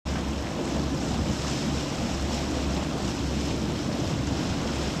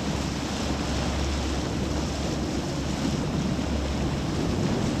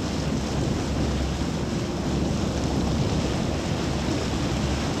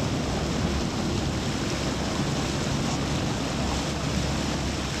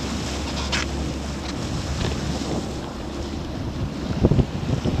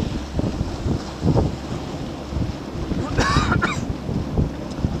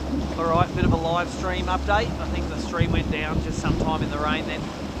bit of a live stream update. I think the stream went down just sometime in the rain then.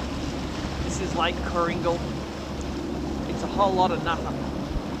 This is Lake Coringal. It's a whole lot of nothing,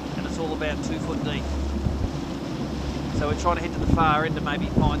 and it's all about 2 foot deep. So we're trying to head to the far end to maybe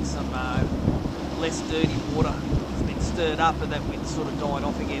find some less dirty water. It's been stirred up and that wind sort of died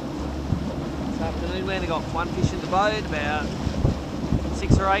off again. This afternoon we only got 1 fish in the boat, about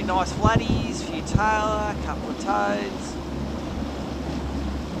 6 or 8 nice flatties, a few tailor, a couple of toads.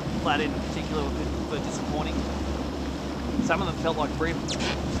 Flathead in particular were disappointing. Some of them felt like BREAM.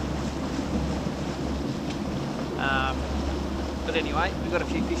 But anyway, we've got a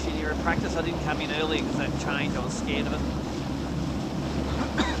few fish in here in practice. I didn't come in earlier because that change, I was scared of it.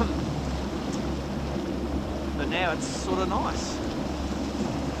 But now it's sort of nice.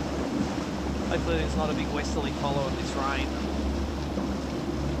 Hopefully there's not a big westerly follow of this rain,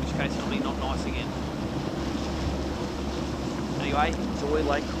 in which case it'll be not nice again. Anyway, enjoy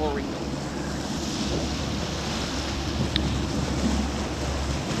Lake Coringal.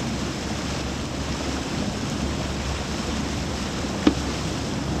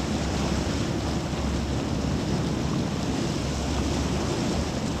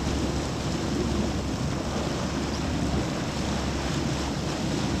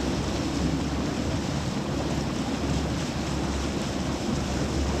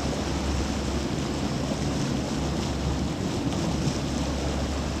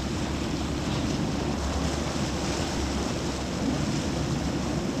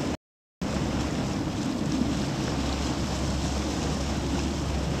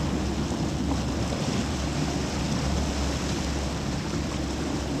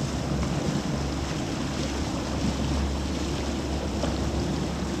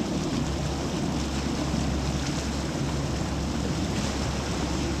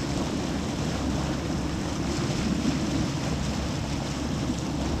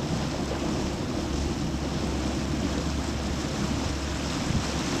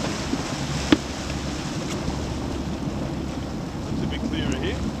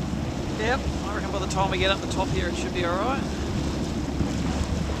 Yep, I reckon by the time we get up the top here it should be alright.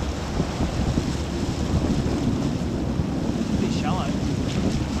 Pretty shallow.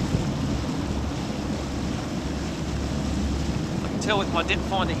 I can tell with my depth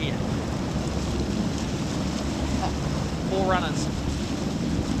finder here. Oh, 4 runners.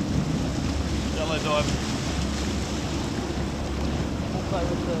 Shallow diving. Also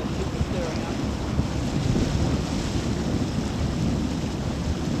with the ship stirring up.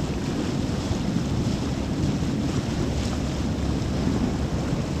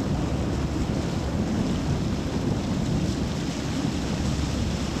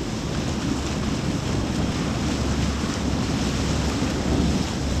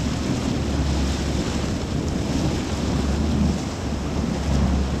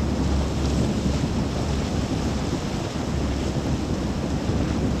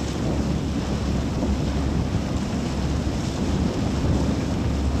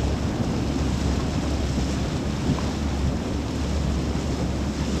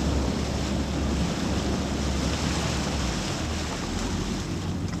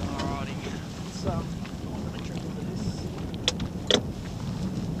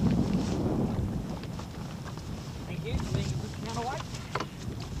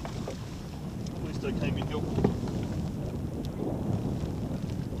 Came in help.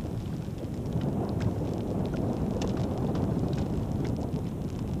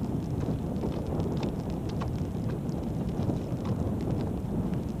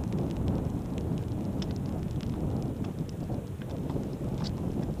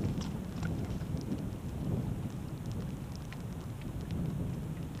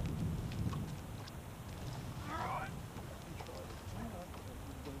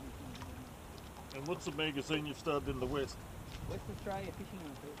 And what's the magazine you've started in the West? West Australia Fishing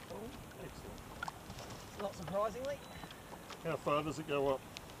Report, it's called. Excellent. Not surprisingly. How far does it go up?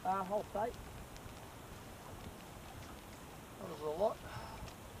 Whole state. Not a lot.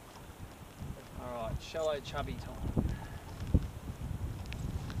 Alright, shallow chubby time.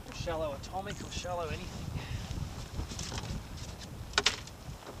 Or shallow atomic or shallow anything.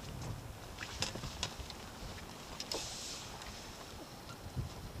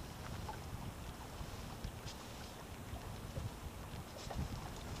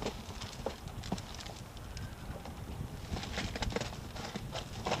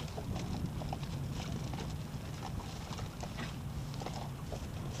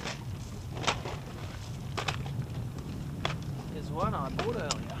 One I bought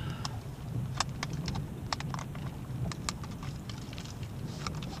earlier.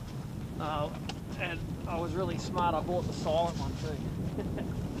 Oh, and I was really smart, I bought the silent one too.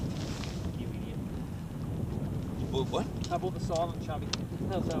 bought what? I bought the silent chubby.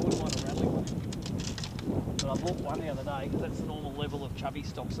 So I wouldn't mind a rattling one. But I bought one the other day because that's the normal level of chubby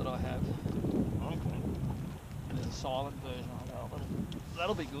stocks that I have. Okay. And there's a silent version. I go, oh,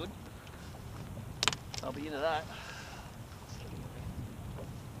 that'll be good. I'll be into that.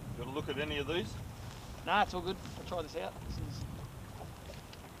 Got a look at any of these? Nah, it's all good. I'll try this out.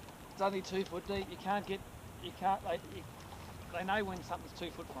 It's only 2 foot deep. They know when something's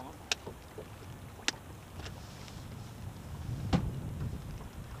 2 foot from them.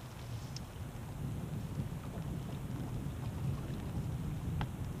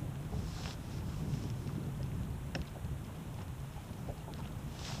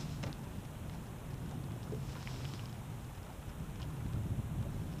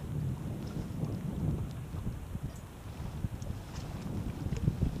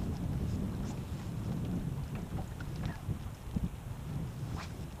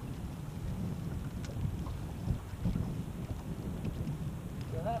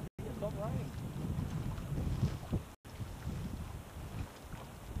 It's not raining.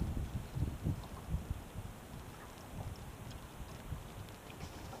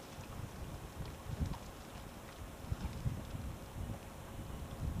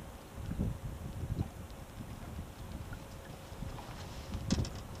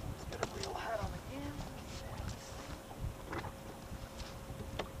 Let's get a real hat on again.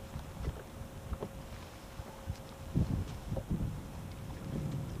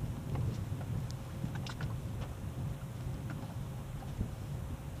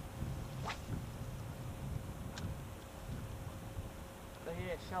 So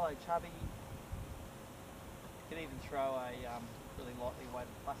yeah, shallow chubby. You could even throw a really lightly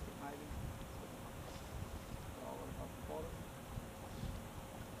weighted plastic maybe. Roll it off the bottom.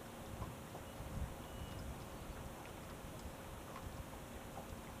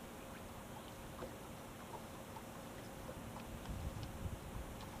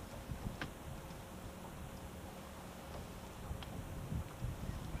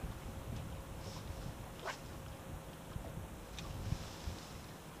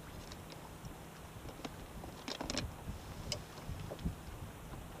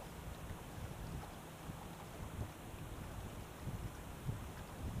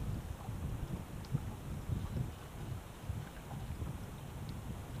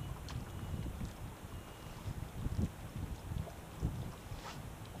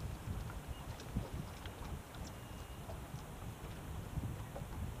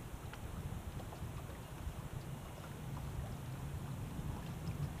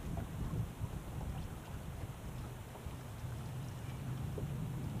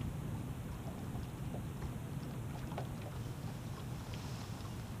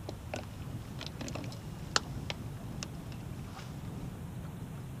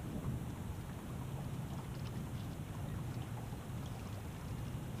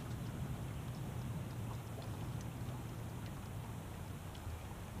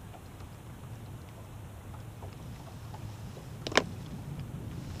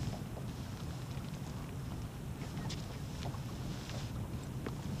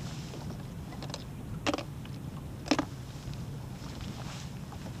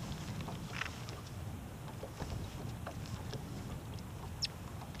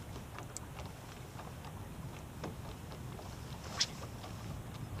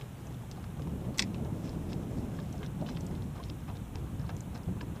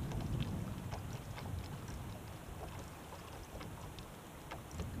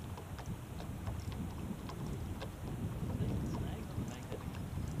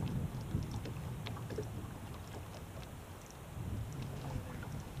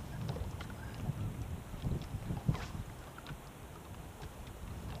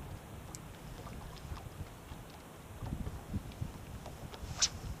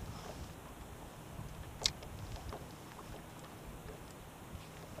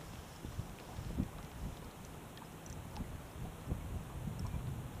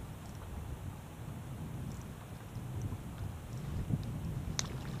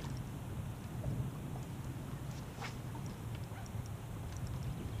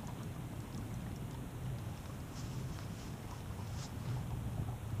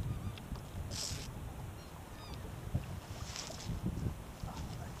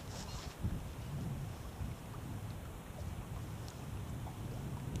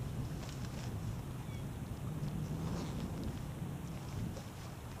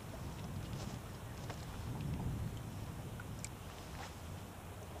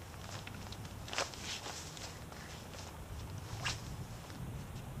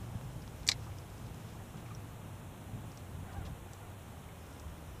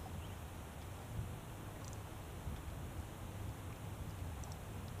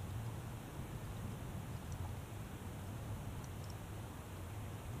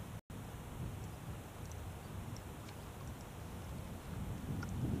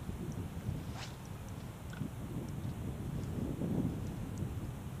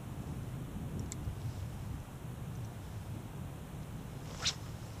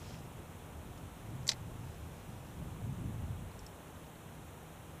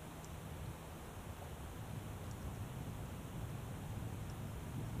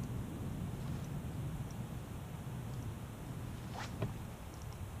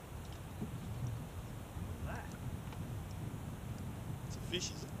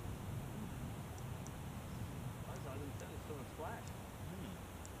 fish, is it? I didn't see it, a splash.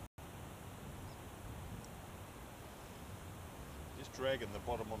 Just dragging the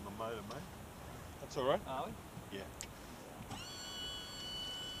bottom on the motor, mate. That's all right? Are we? Yeah.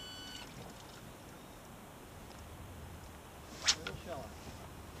 A little shallow.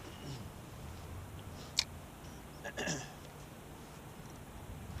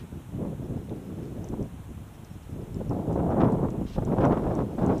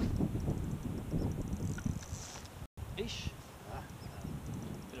 Ish.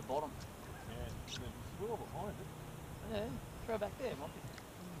 Bit of bottom. Yeah, there's a swirl behind it. Yeah, throw back there, might be.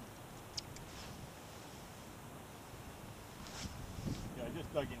 Yeah, I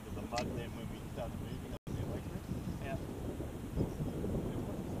just dug into the mud then when we started moving up there later. Yeah.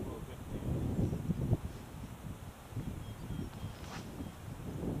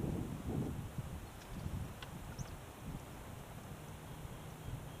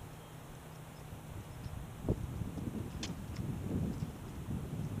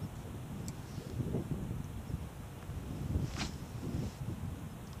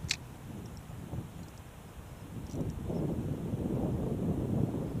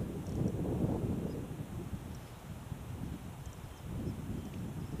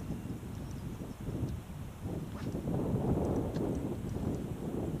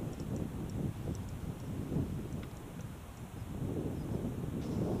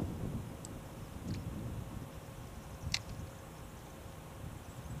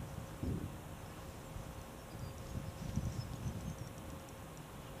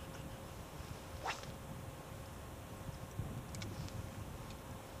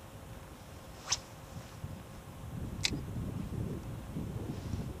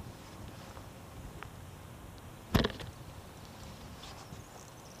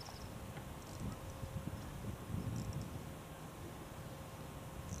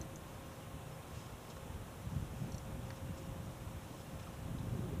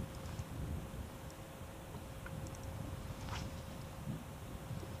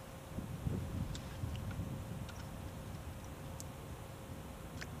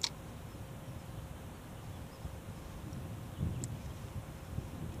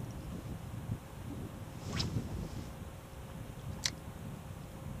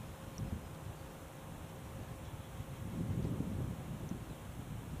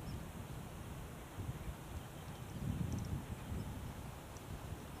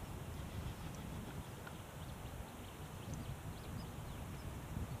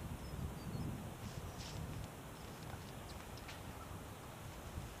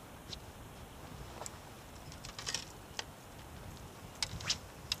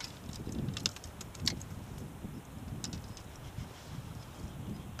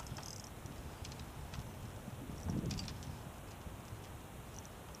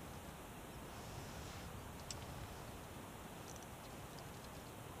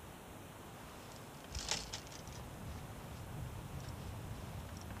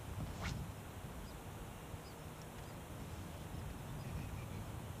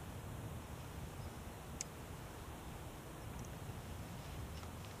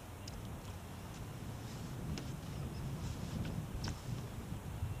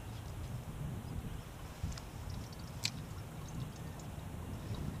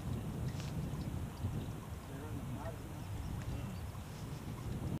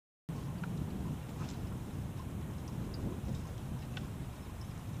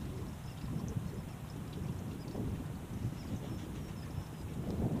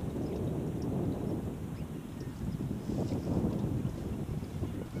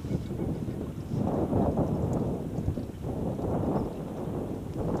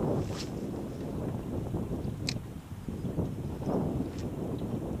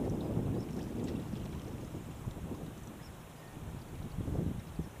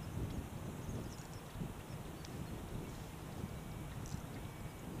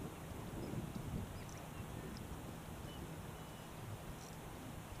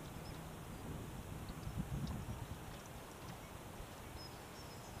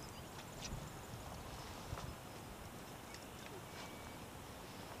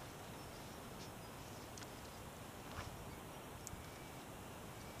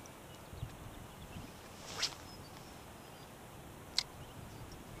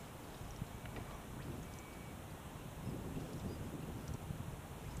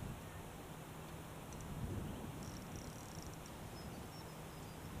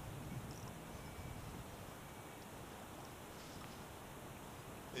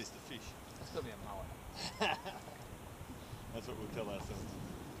 There's the fish. That's got to be a mullet. That's what we'll tell ourselves.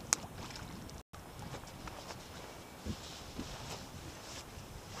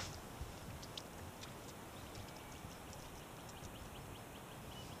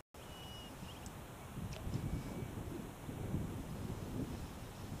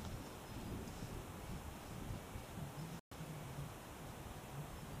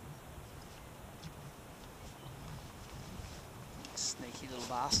 Sneaky little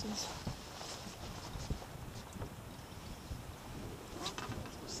bastards.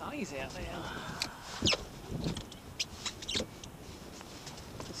 Some sunnies out there.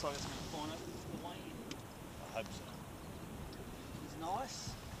 Looks like it's going to find it the way in. I hope so. It's nice.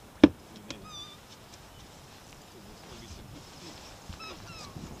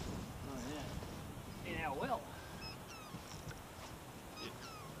 Oh yeah. In our well.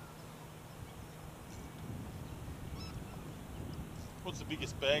 What's the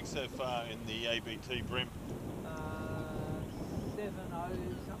biggest bag so far in the ABT BREAM? 70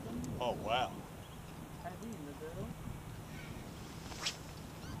 something. Oh wow. Heavy in the dirt.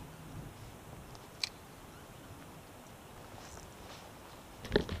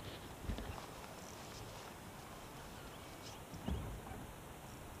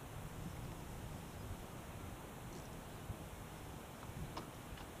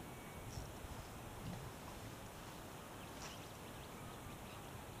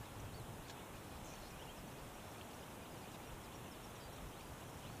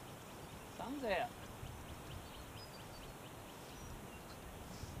 Sun's out.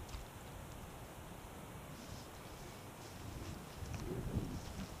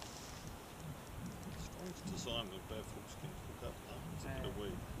 Strange design with both hooks can hook up. No? It's a bit of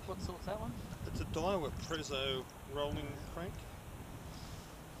weed. What sort's that one? It's a Daiwa Prezzo rolling crank.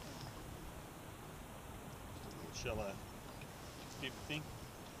 Just a little shallow bib thing.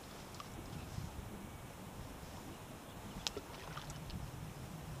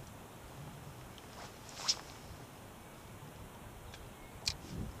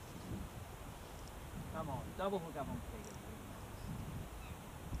 Come on, double hook up on Peter.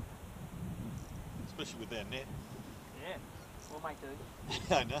 Especially with their net. Yeah, we'll make do.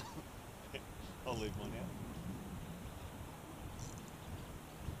 I know. I'll leave mine out.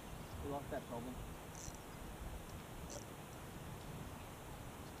 We like that problem.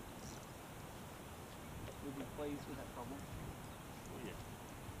 We'd be pleased with that problem. Oh yeah.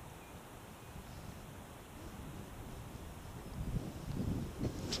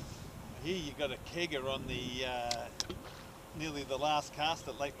 Here you got a kegger on the nearly the last cast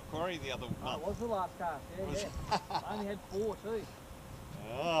at Lake Macquarie the other Oh, month. it was the last cast, yeah. I only had 4 too.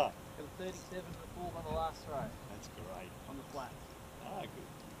 Ah, Got a 37 to 4 on the last throw that's great. on the flat. Ah, good.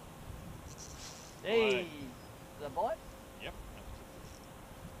 Hey, Right. is that a bite? Yep.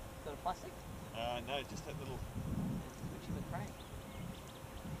 Is that a plastic? No, just that little. Which is a crank.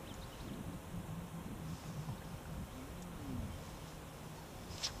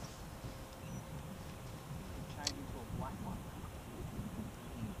 Change into a black one.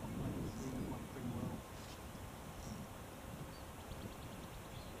 I can see one pretty well.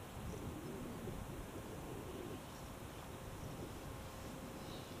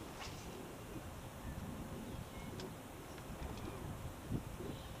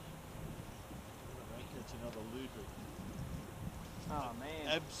 Catch another Ludwig. Oh man.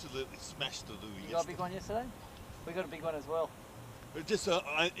 Absolutely smashed the Louis. You got a big one yesterday? We got a big one as well. But just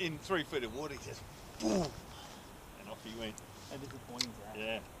in 3 feet of water, he just boom, and off he went. How disappointing is that?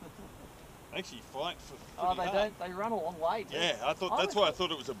 Yeah. Actually, fight for. Oh, they don't. They run a long way too. Yeah, I thought that's why I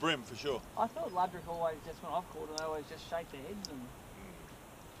thought it was a BREAM for sure. I thought Ludrick always just when I've caught them, they always just shake their heads and.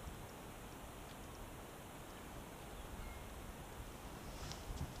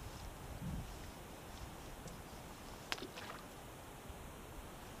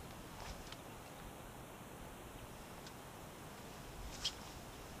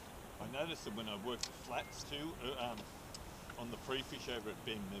 I noticed that when I worked the flats too, on the pre-fish over at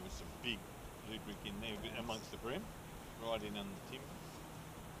Bemm, there was some big Ludwig in there amongst the BREAM, right in under the timber.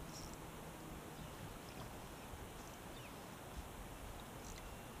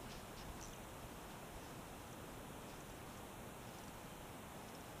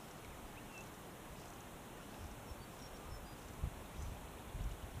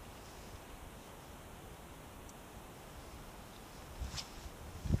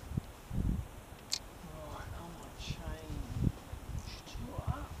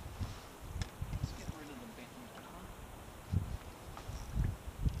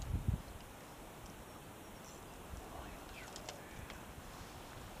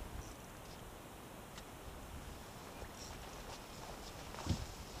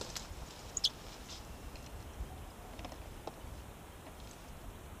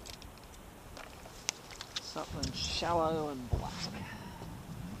 Something shallow and black.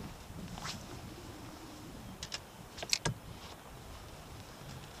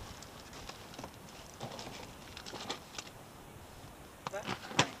 That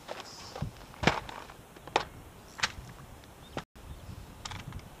makes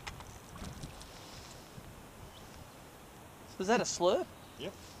Was that a slurp?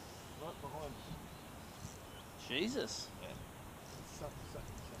 Yep. Right behind. Jesus. Yeah. Suck.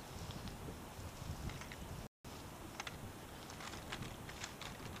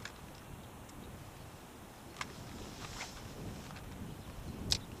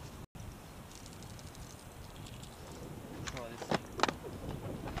 Try this thing.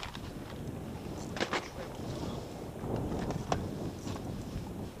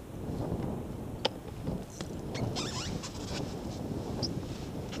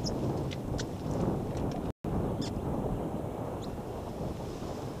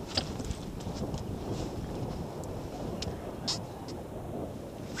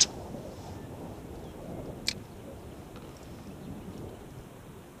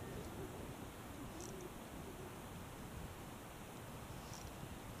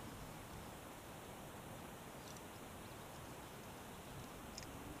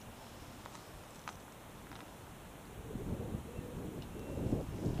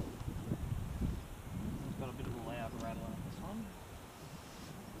 Got a bit of a loud rattle in this one.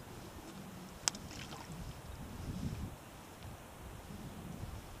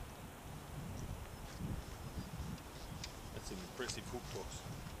 That's an impressive hook box.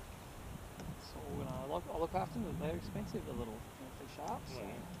 So I look after them. They're expensive, the little sharks. Oh, yeah.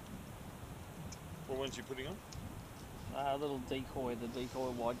 What ones you putting on? Little decoy, the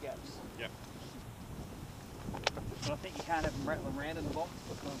decoy wide gaps. Yep. But I think you can't have them rattling around in the box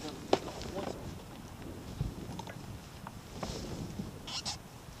because it's not poison.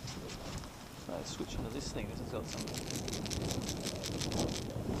 So switching to this thing, this has got some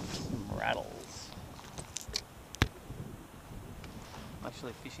rattles. I'm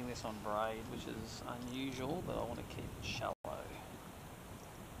actually fishing this on braid, which is unusual, but I want to keep it shallow. The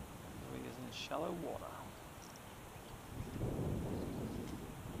rig is in shallow water.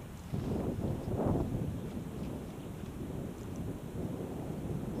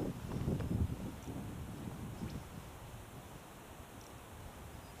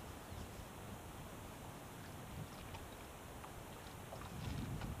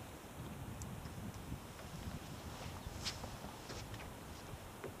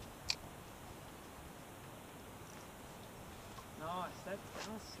 Nice, that's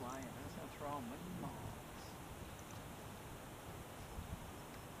slaying. That's going to throw them with miles.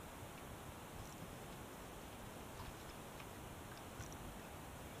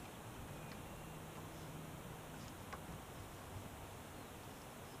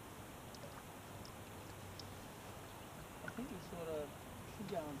 I think he sort of should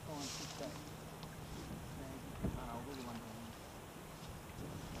go and try and pick that. I'll really wonder.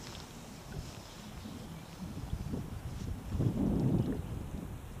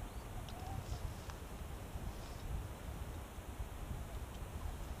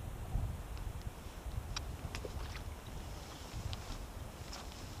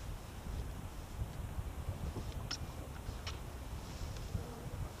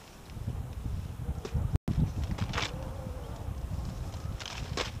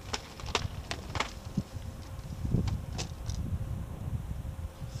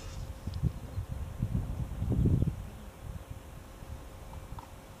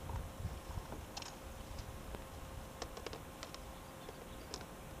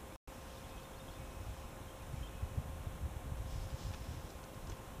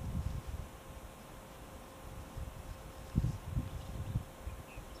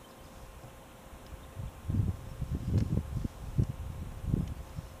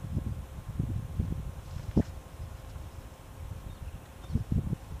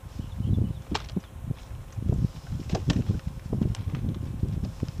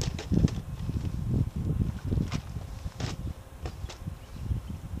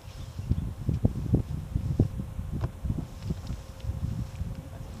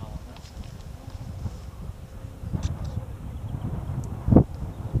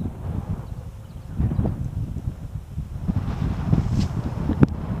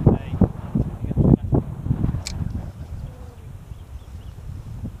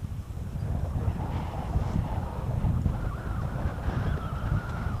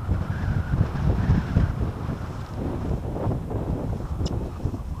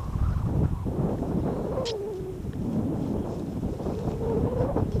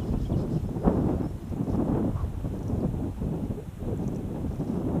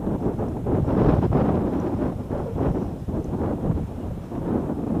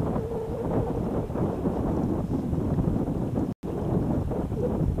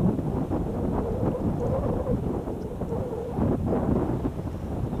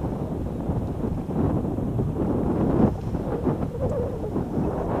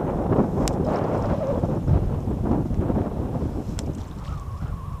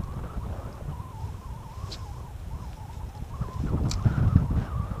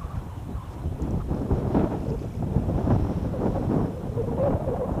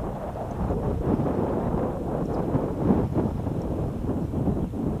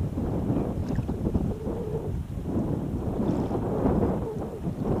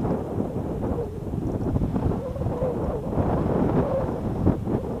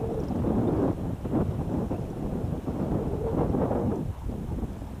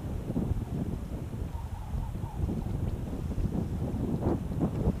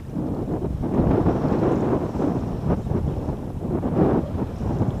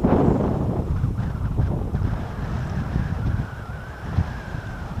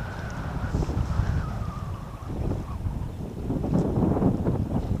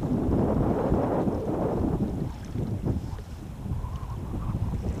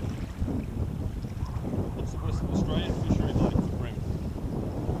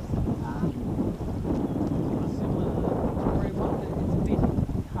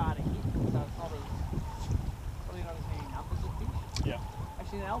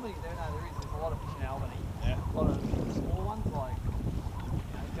 in Albany, there is. There's a lot of fish in Albany. Yeah. A lot of small ones, like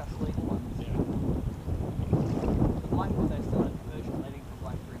just legal ones. Yeah. Blackwood, they still have commercial netting for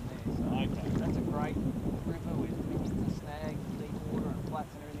black bream there. So Okay. that's a great river with millions of snags, deep water and flats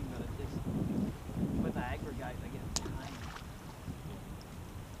and everything, but it just, when they aggregate, they get a pain.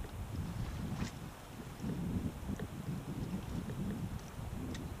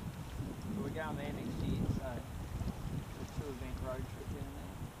 So we're going there next year, so it's a 2-event road trip down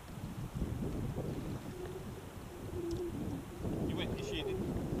there. You went this year, didn't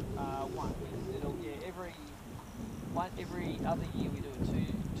you? One. Every other year we do a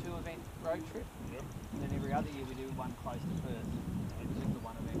two event road trip, Yep. and then every other year we do one close to Perth, which is the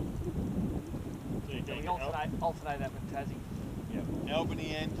one event. So you're So going we to alternate that with Tassie. Yep.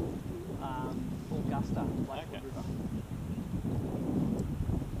 Albany and Augusta, Blackwood Okay. River.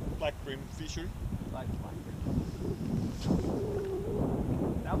 Black Bream Fishery. Black Bream.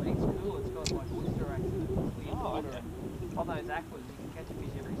 Albany's cool, it's got like oyster racks in it, clear water, okay. and on those aquas you can catch a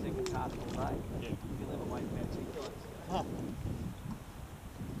fish every second cast all day. Yeah. You'll never weigh about 2 kilos. Huh.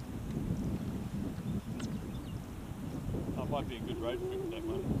 That might be a good road trip, that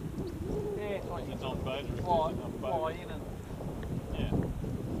one. Yeah, it's like It's on boat or fly in and yeah.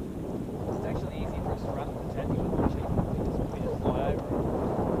 it's actually easy for us to run to Tassie with the sheep. We just fly over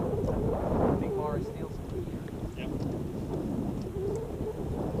and big virus steals them here. Yep.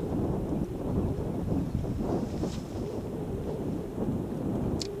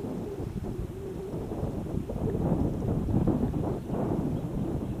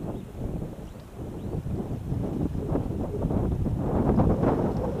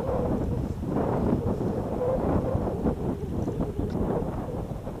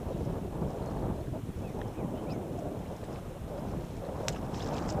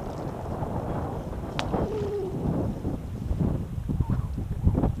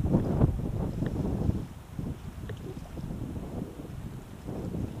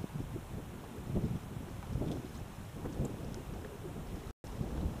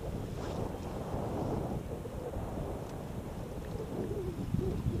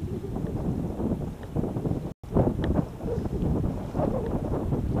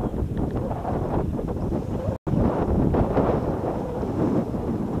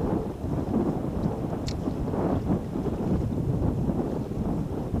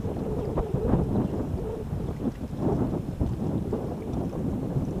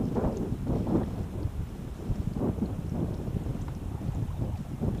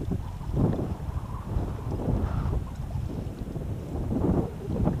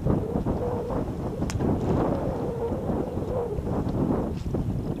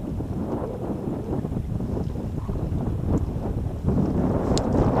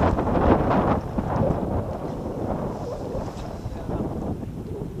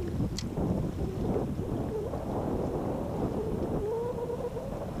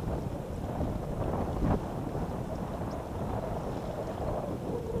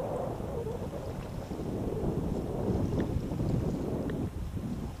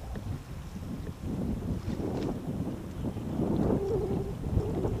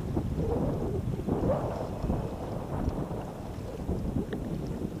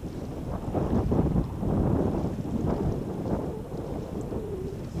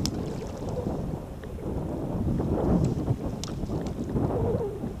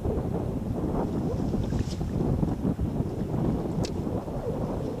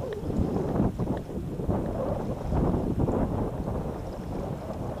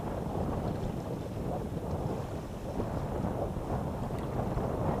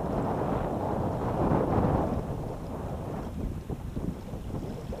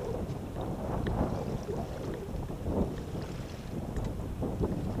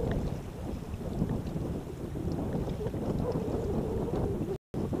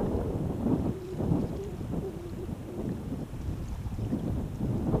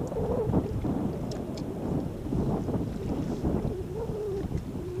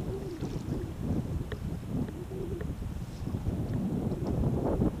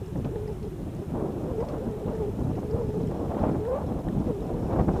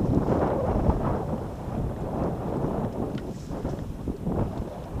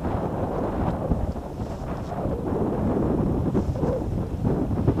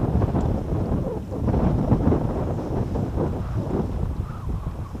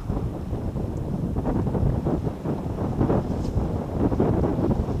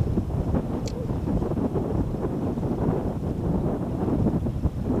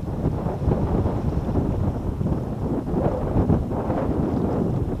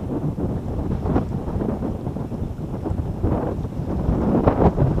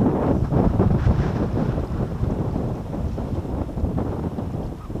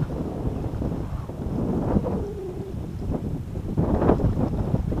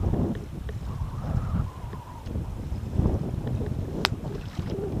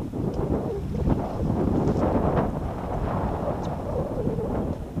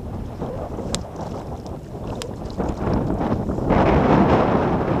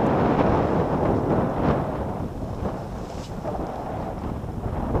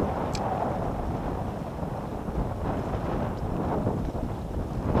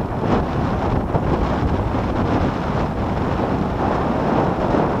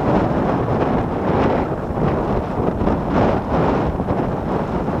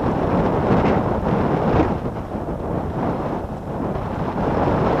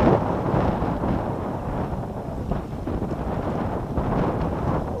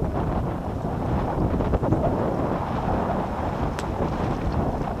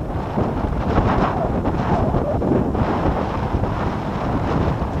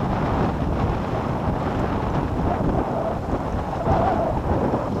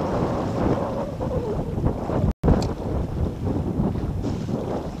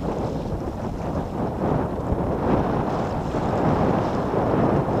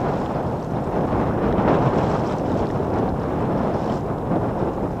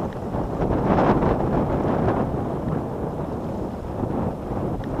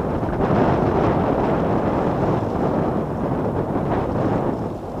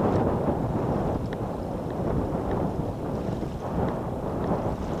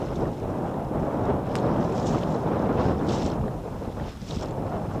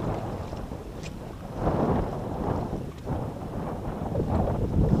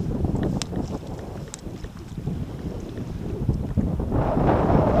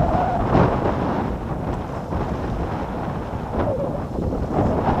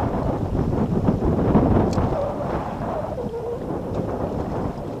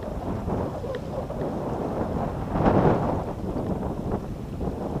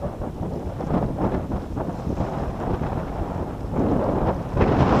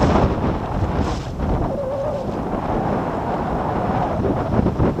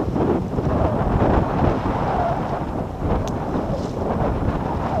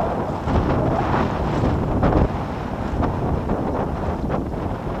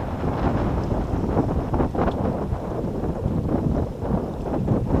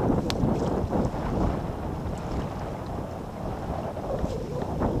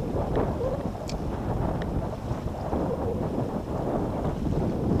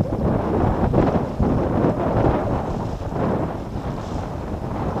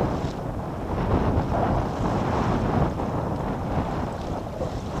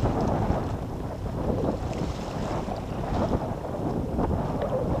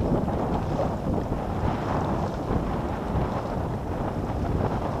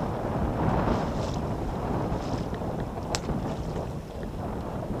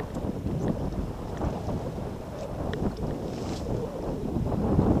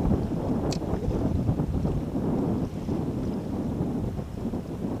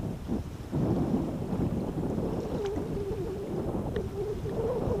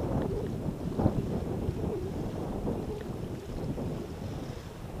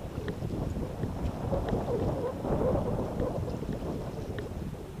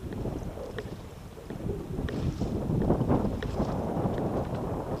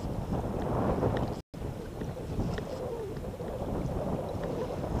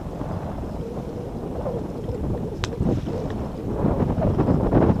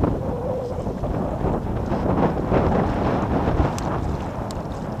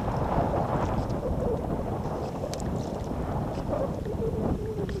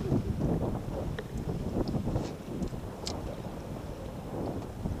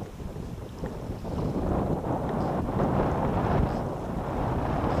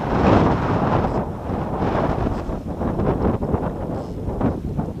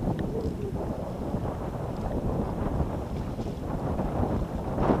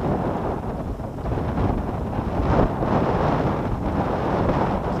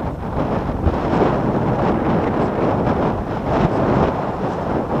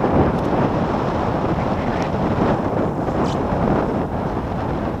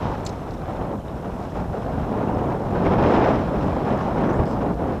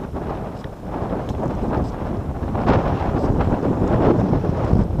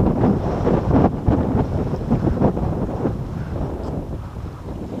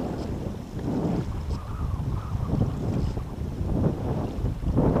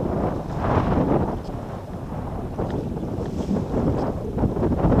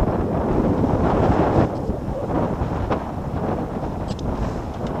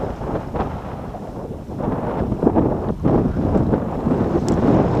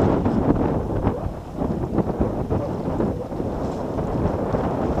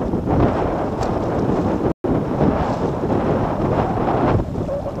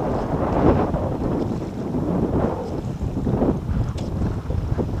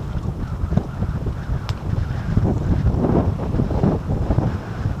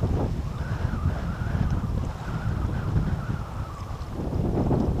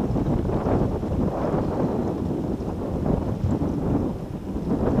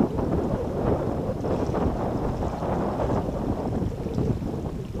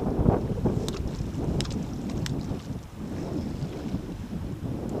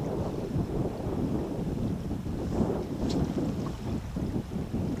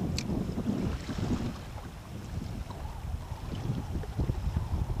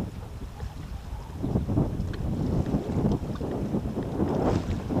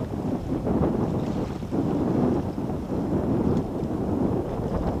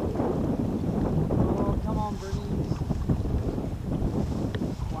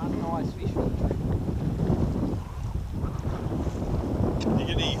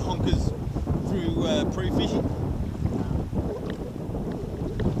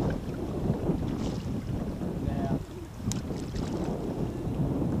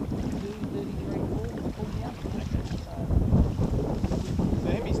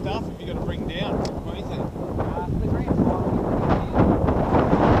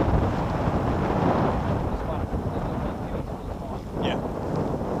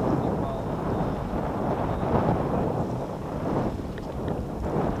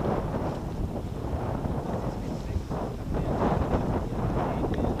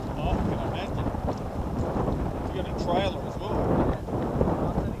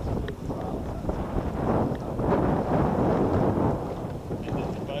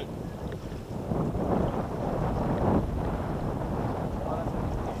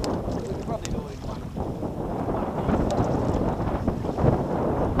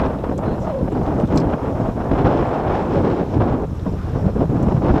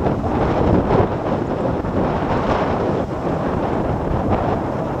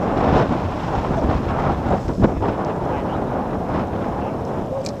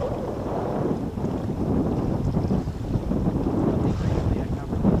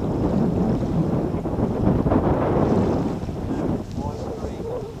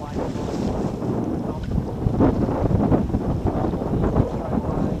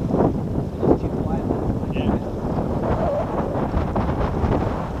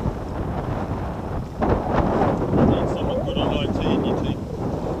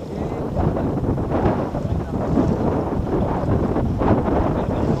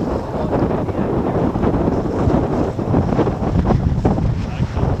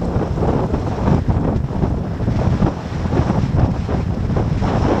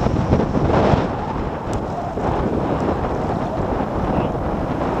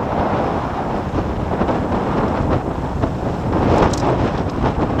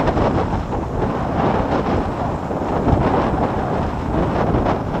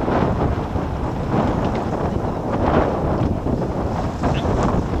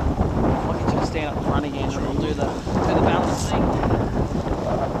 line again and we'll do the balancing.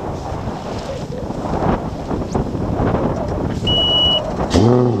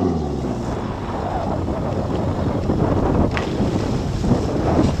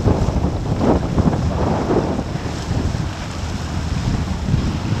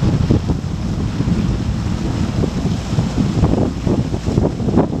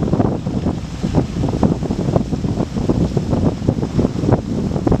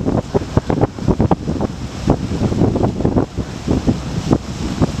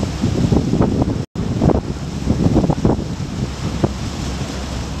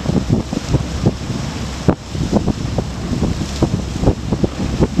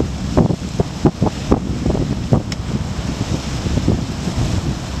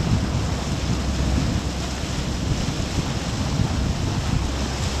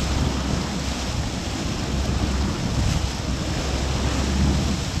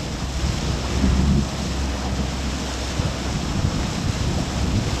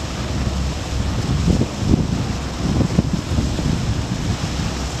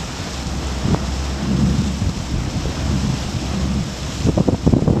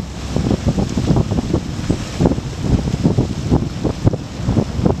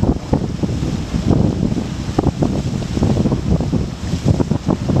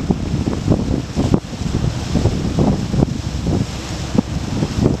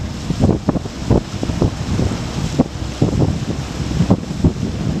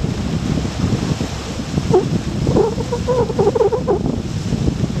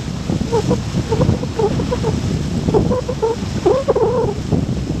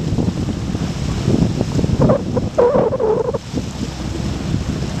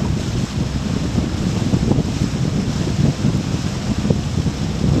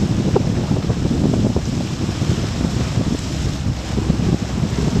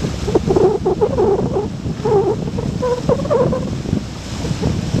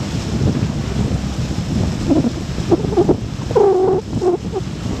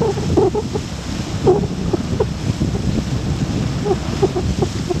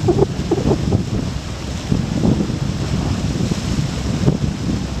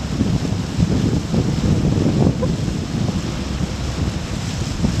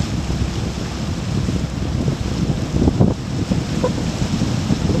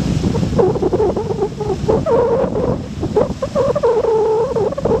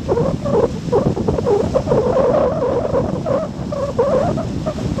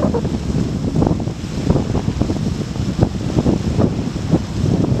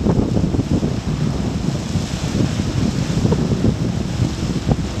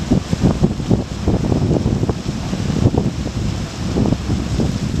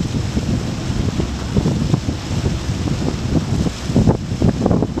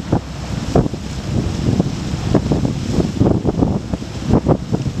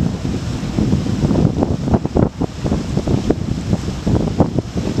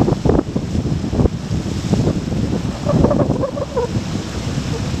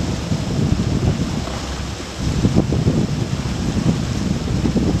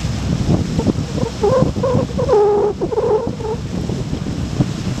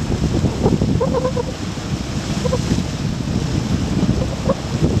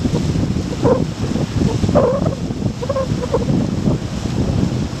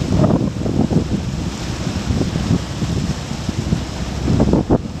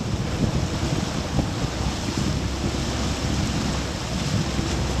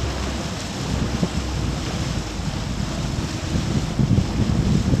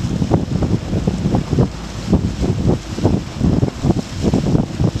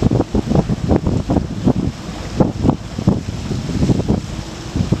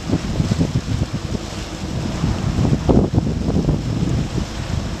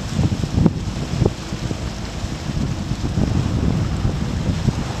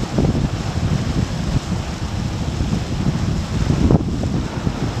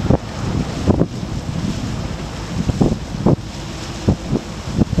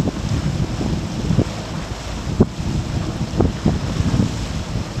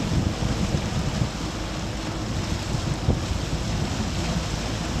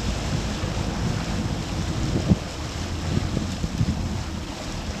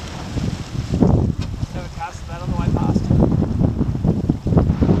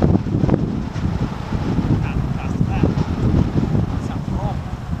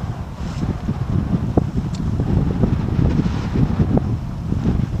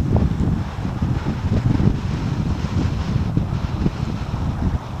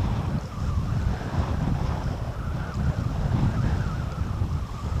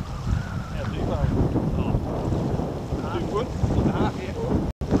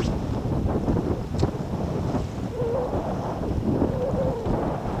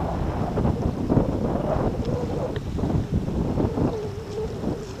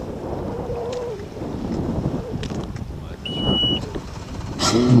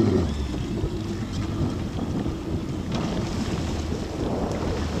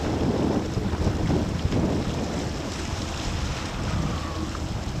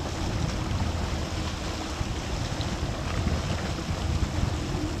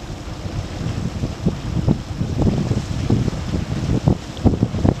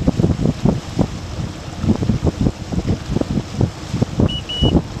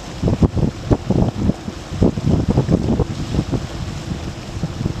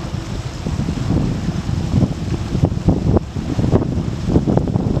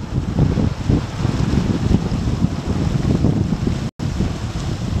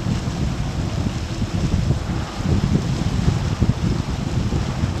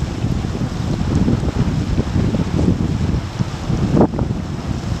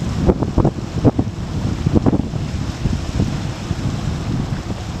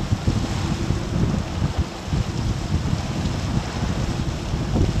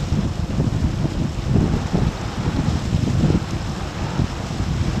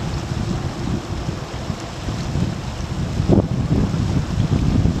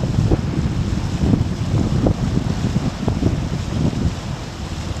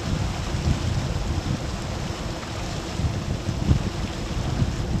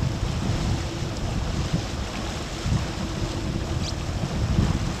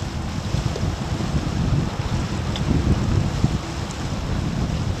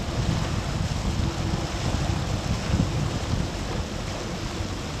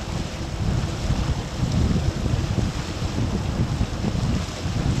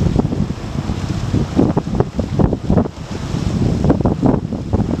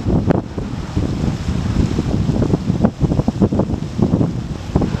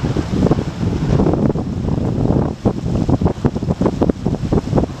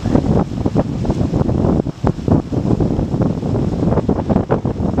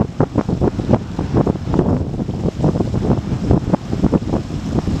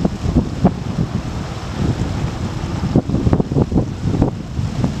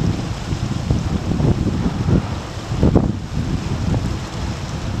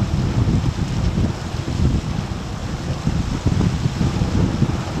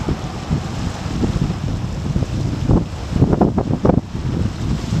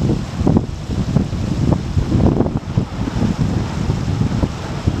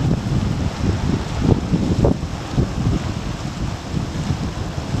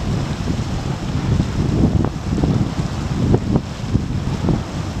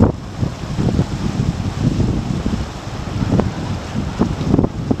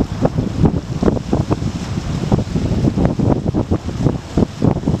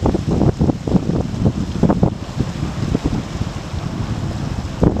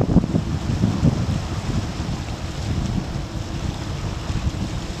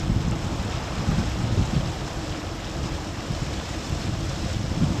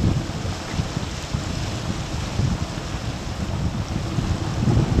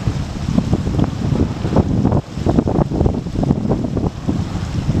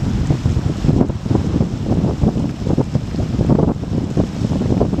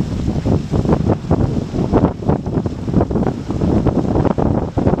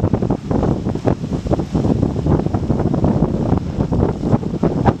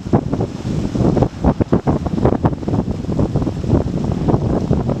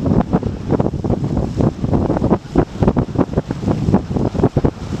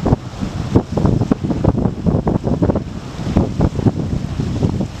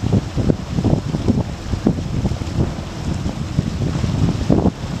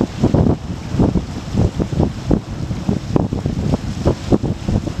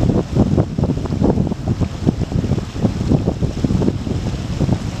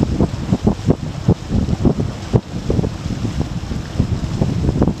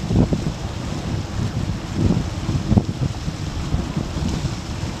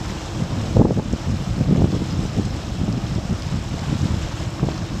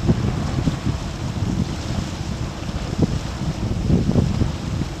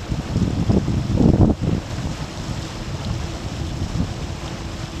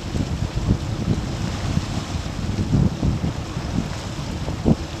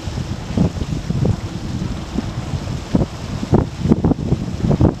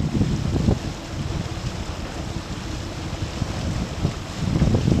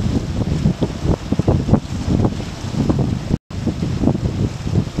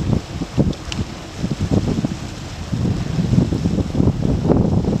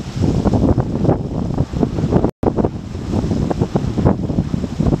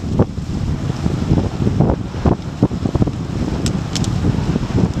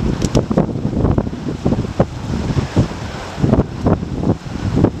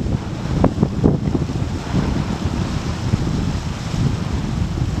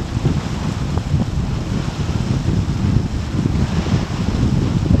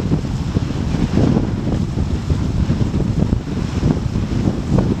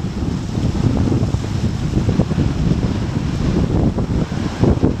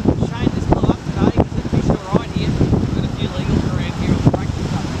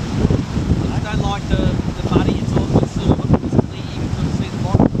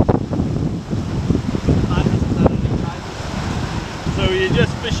 you're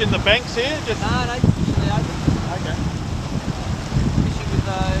just fishing the banks here? Just No, just fishing the open. okay. Fishing with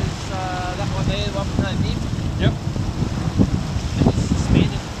those, that one there, the one with no bib. Yep. And just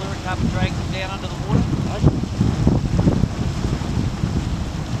suspended the fluorocarbon, drags them down under the water. Okay.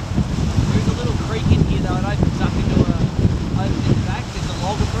 There's a little creek in here though, it opens up into a open in the back. There's a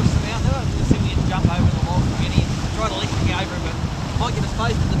log across the mouth there. You'll see we can jump over the log and get in. Try to lift me over it, but might get us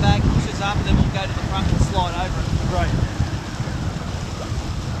both in the back, push us up, and then we'll go to the front and slide over it. Great.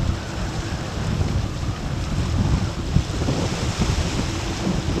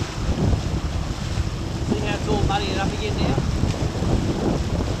 See how it's all muddying up again now?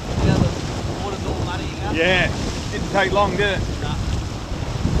 See how the water's all muddying up? Yeah. Didn't take long, did it? No.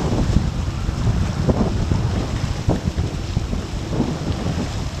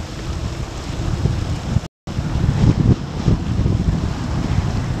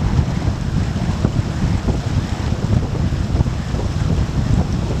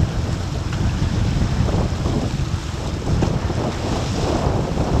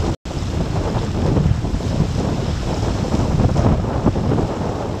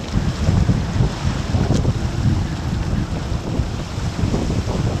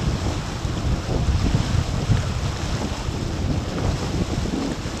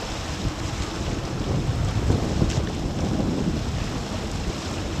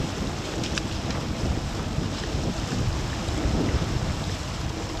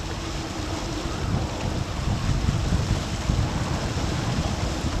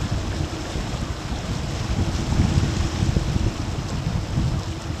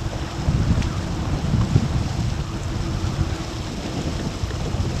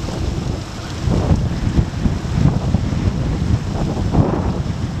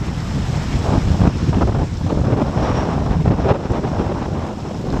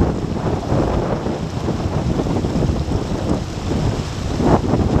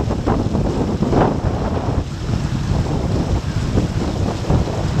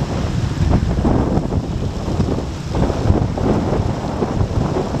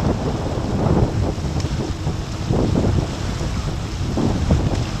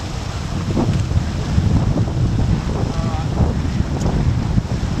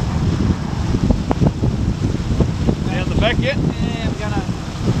 Back yet? Yeah, I'm gonna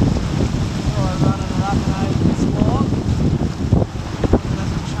try running it up and over this log. It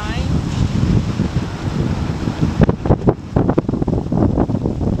doesn't change.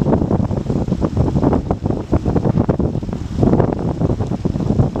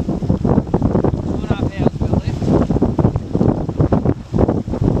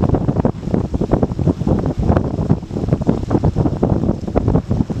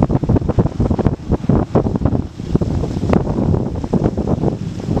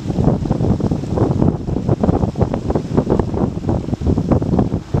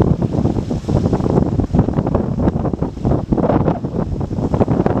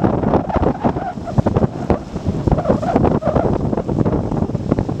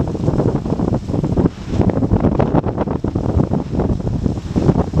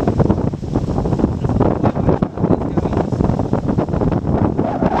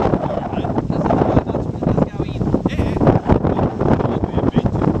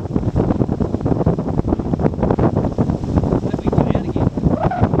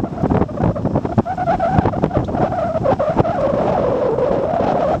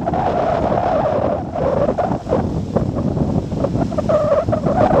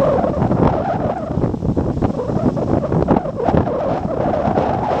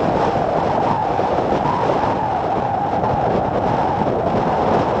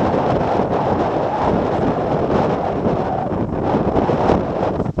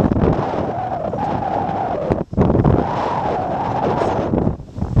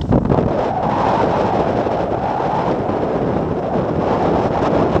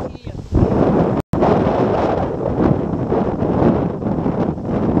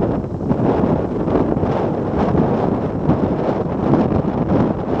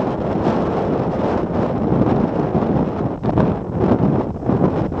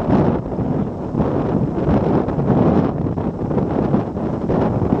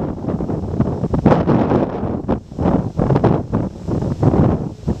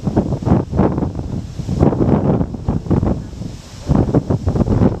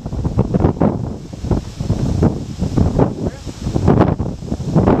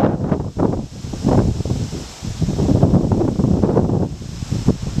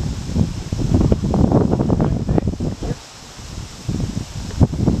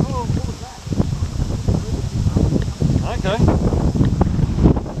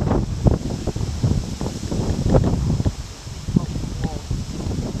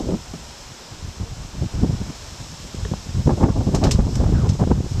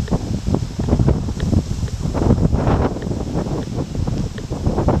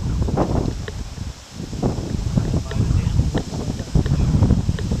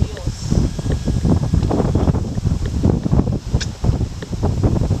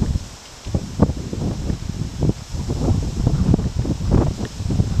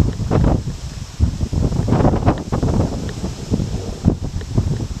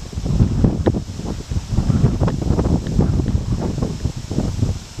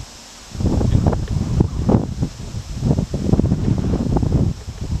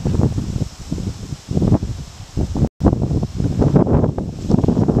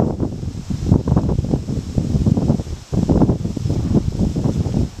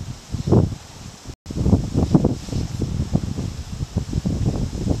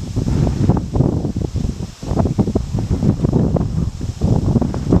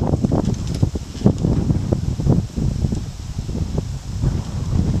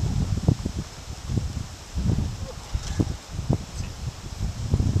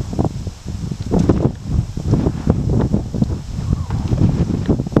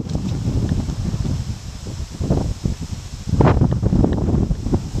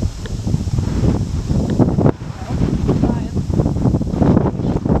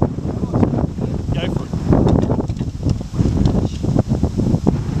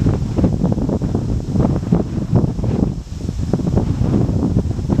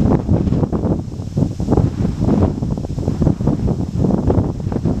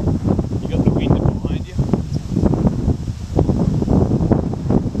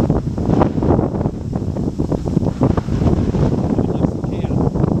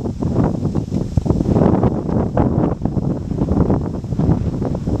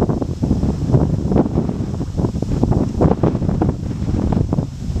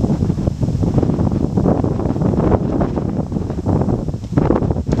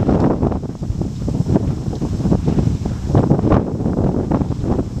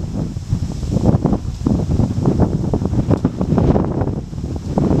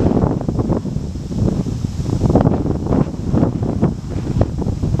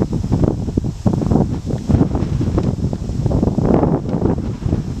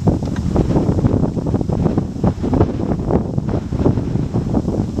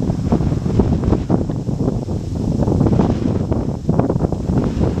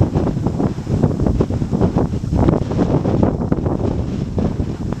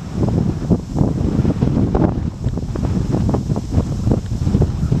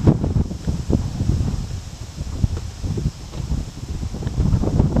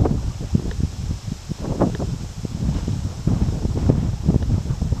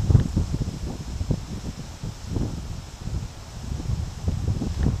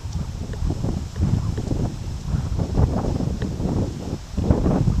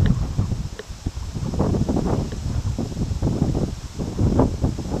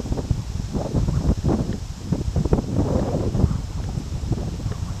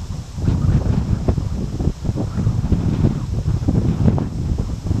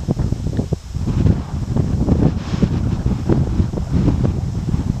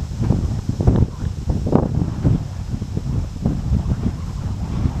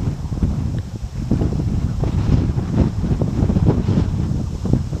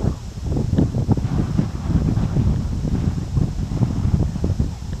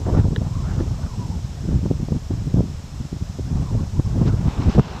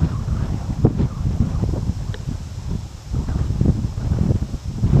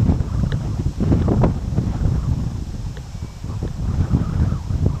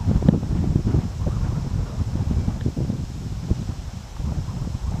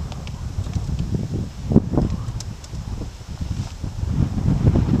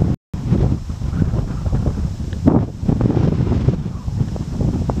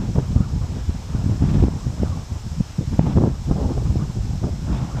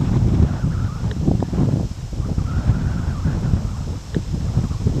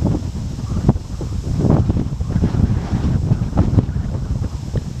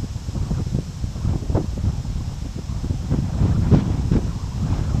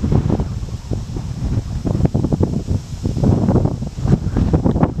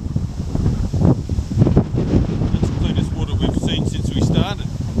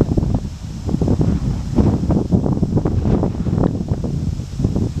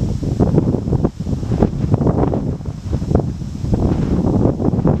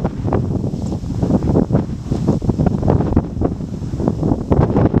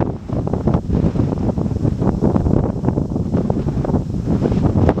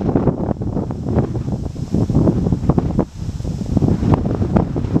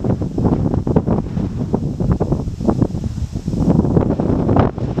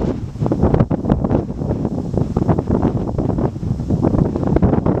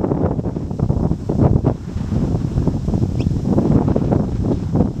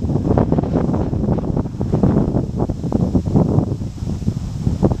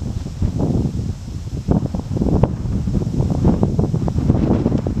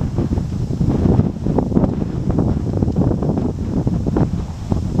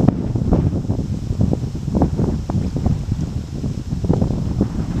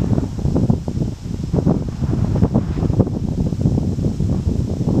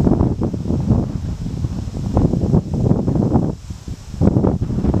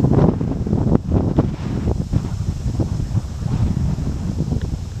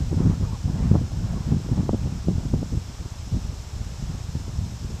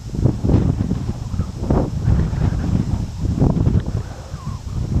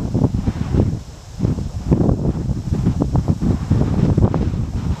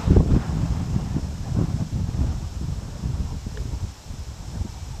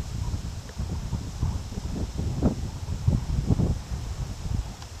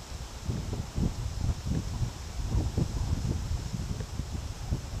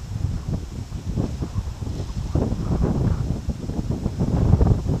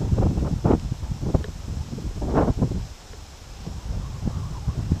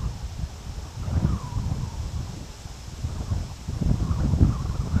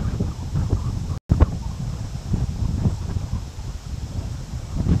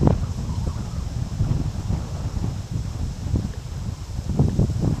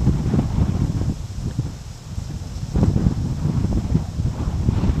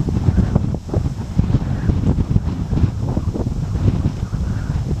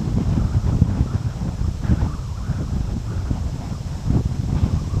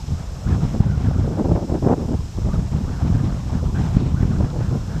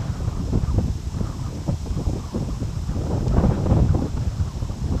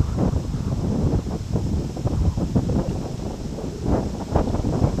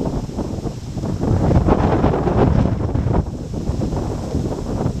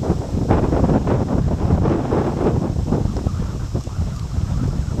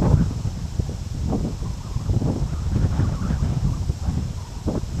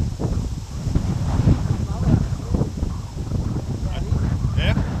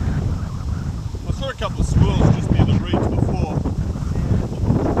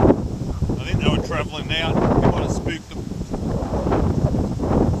 travelling out, you want to spook them.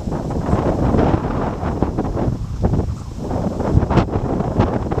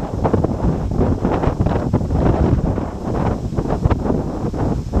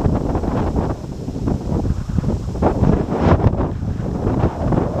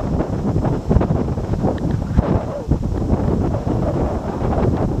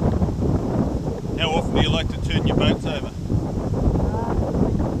 How often do you like to turn your boats over?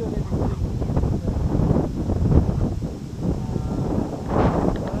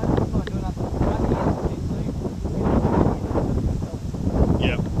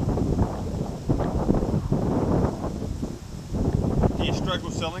 Yep. Do you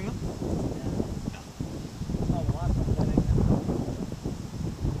struggle selling them?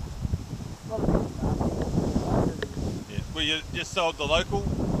 Yeah. Well, you just sold the local?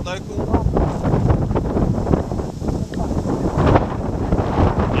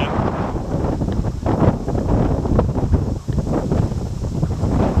 Yep.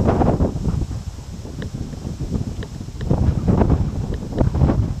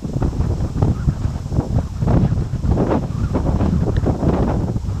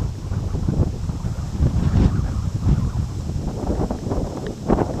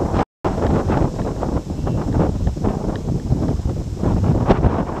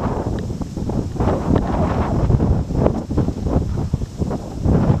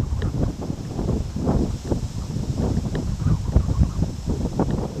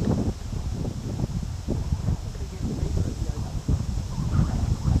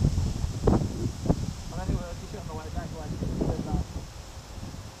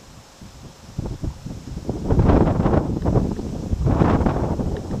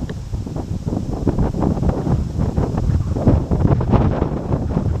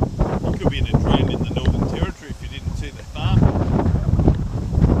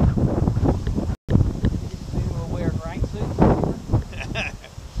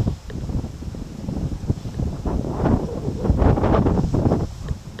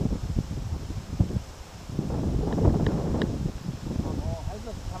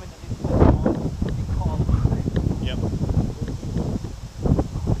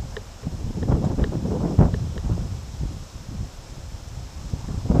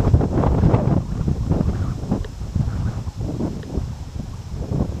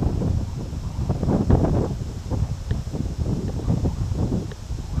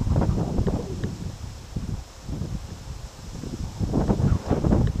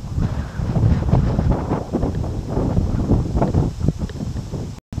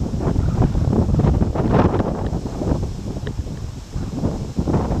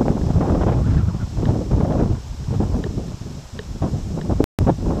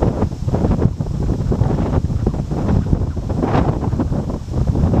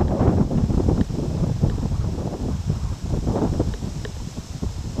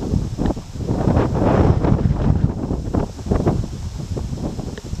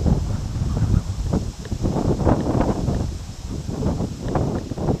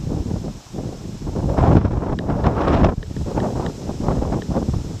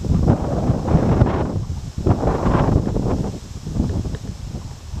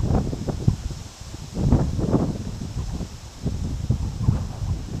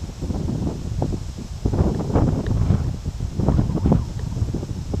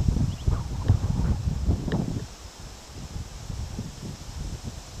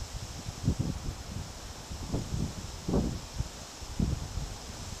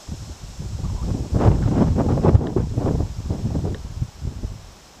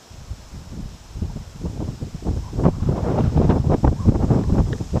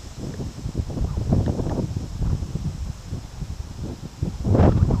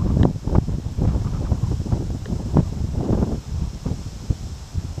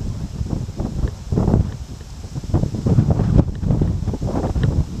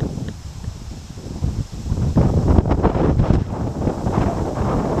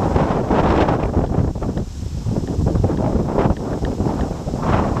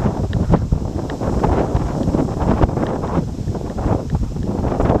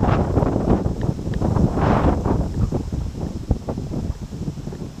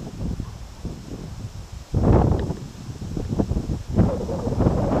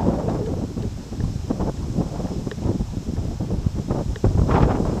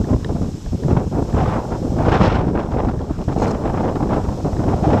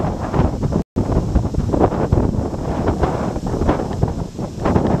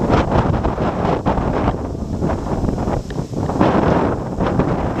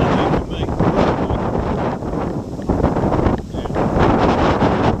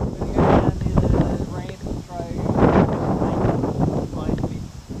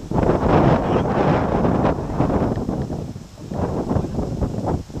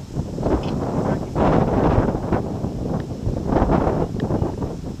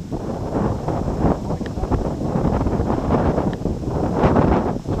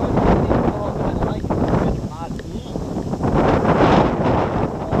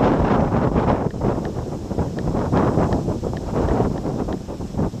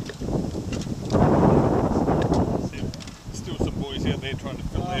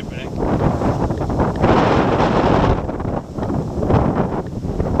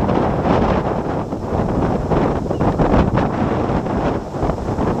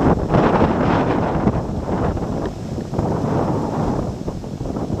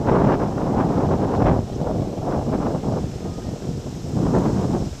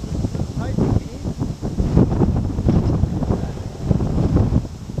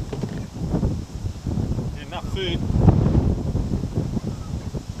 food.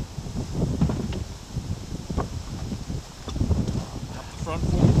 Up the front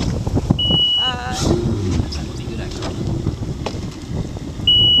for me. That would be good actually.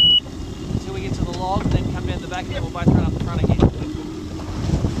 Until we get to the log, then come down the back, and then we'll both run up the front again.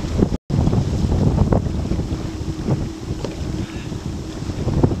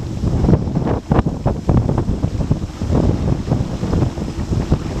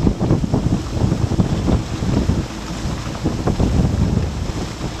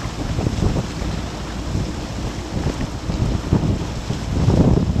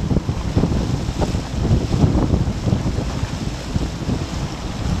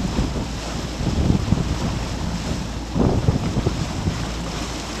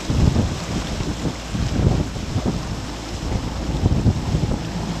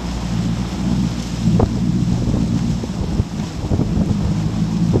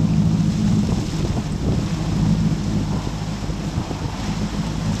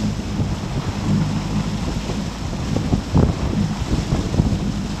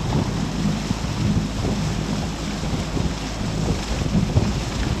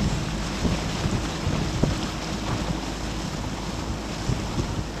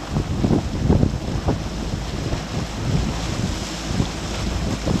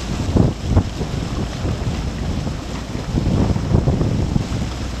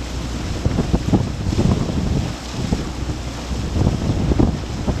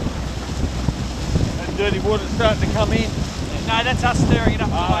 Dirty water's starting to come in. No, that's us stirring it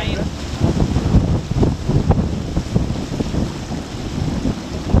up on the way in.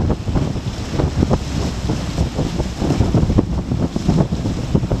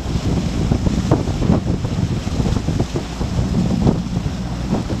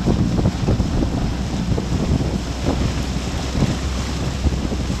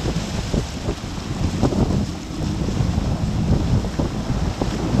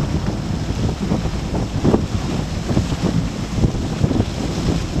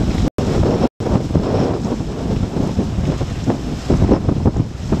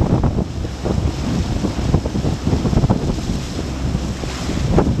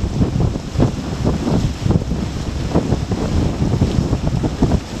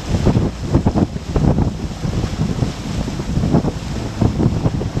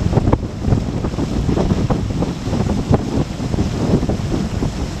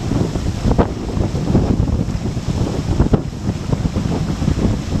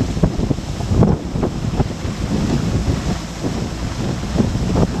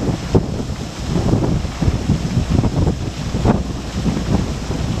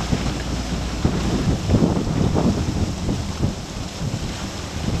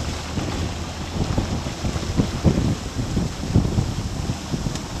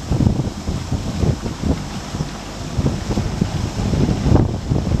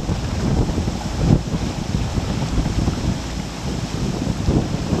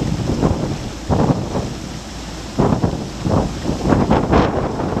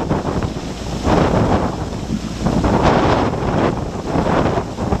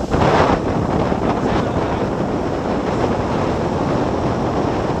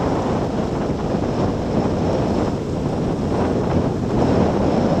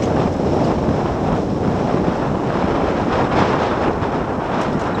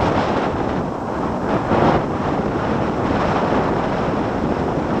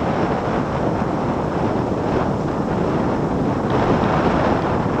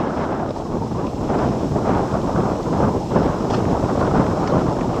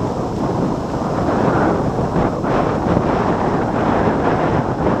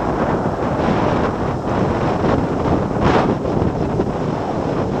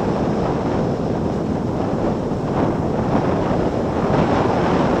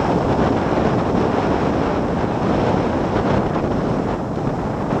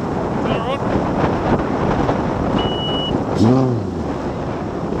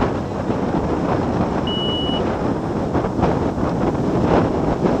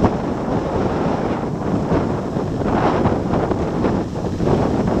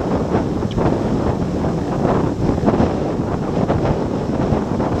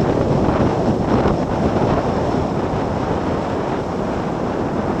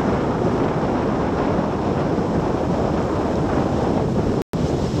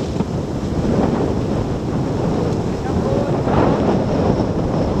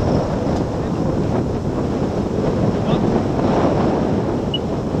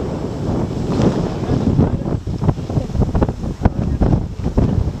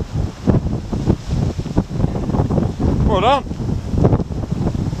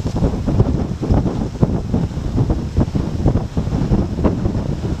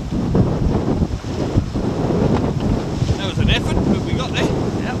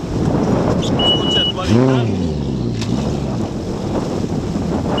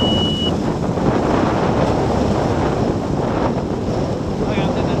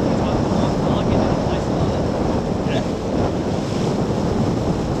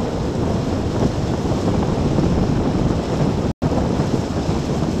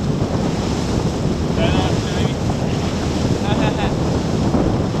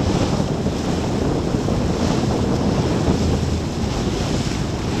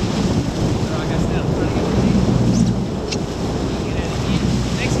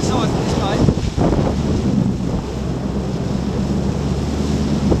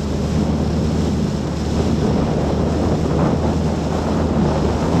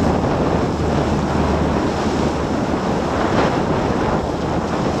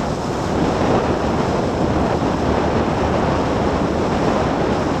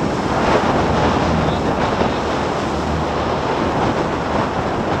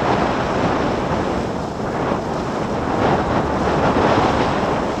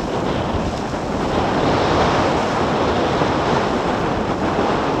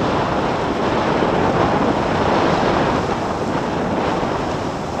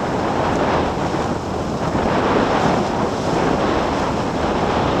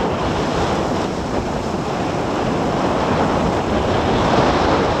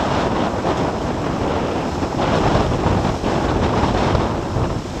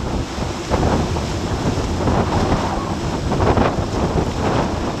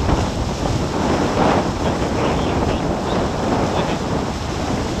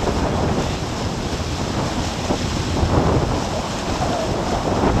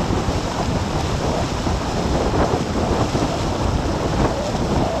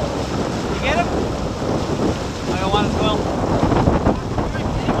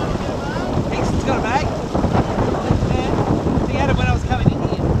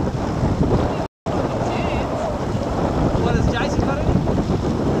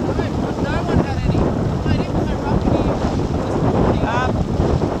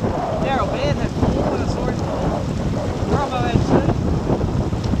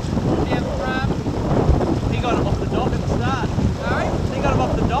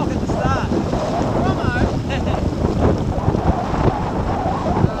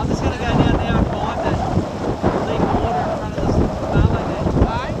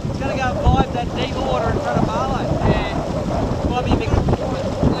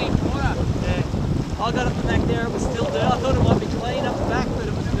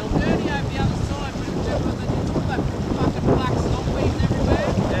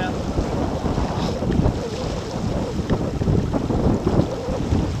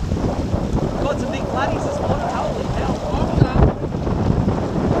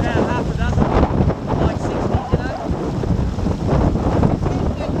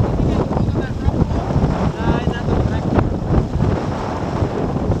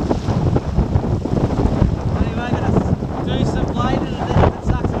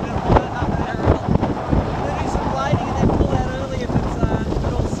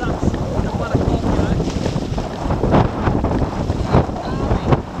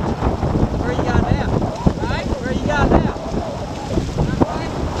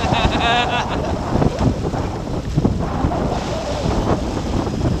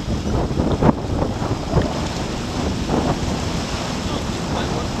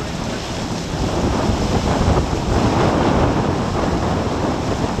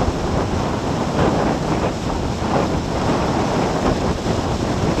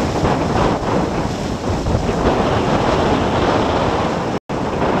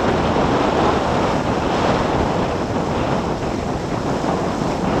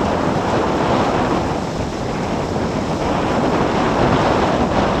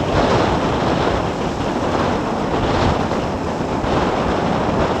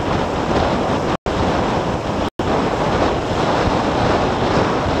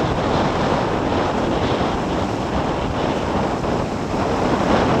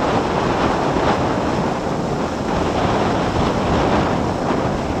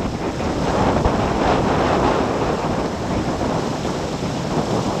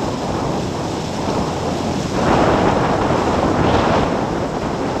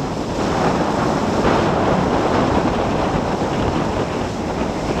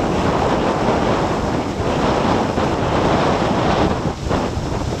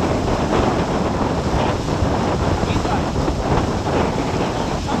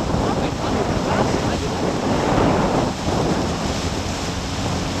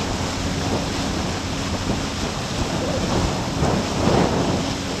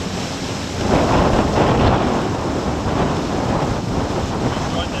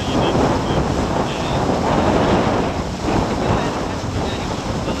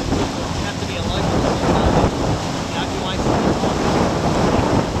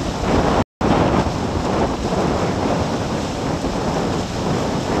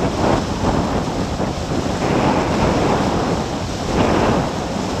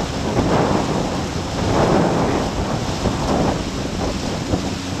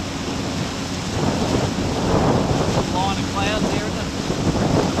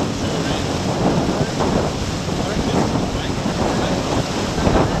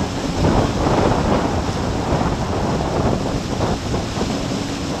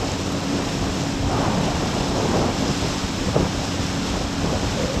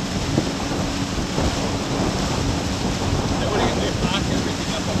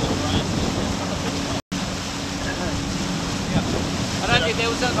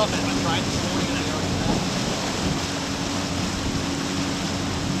 not that much rain this morning and they're already warm.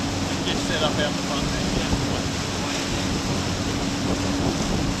 Get set up out the front there. Yeah.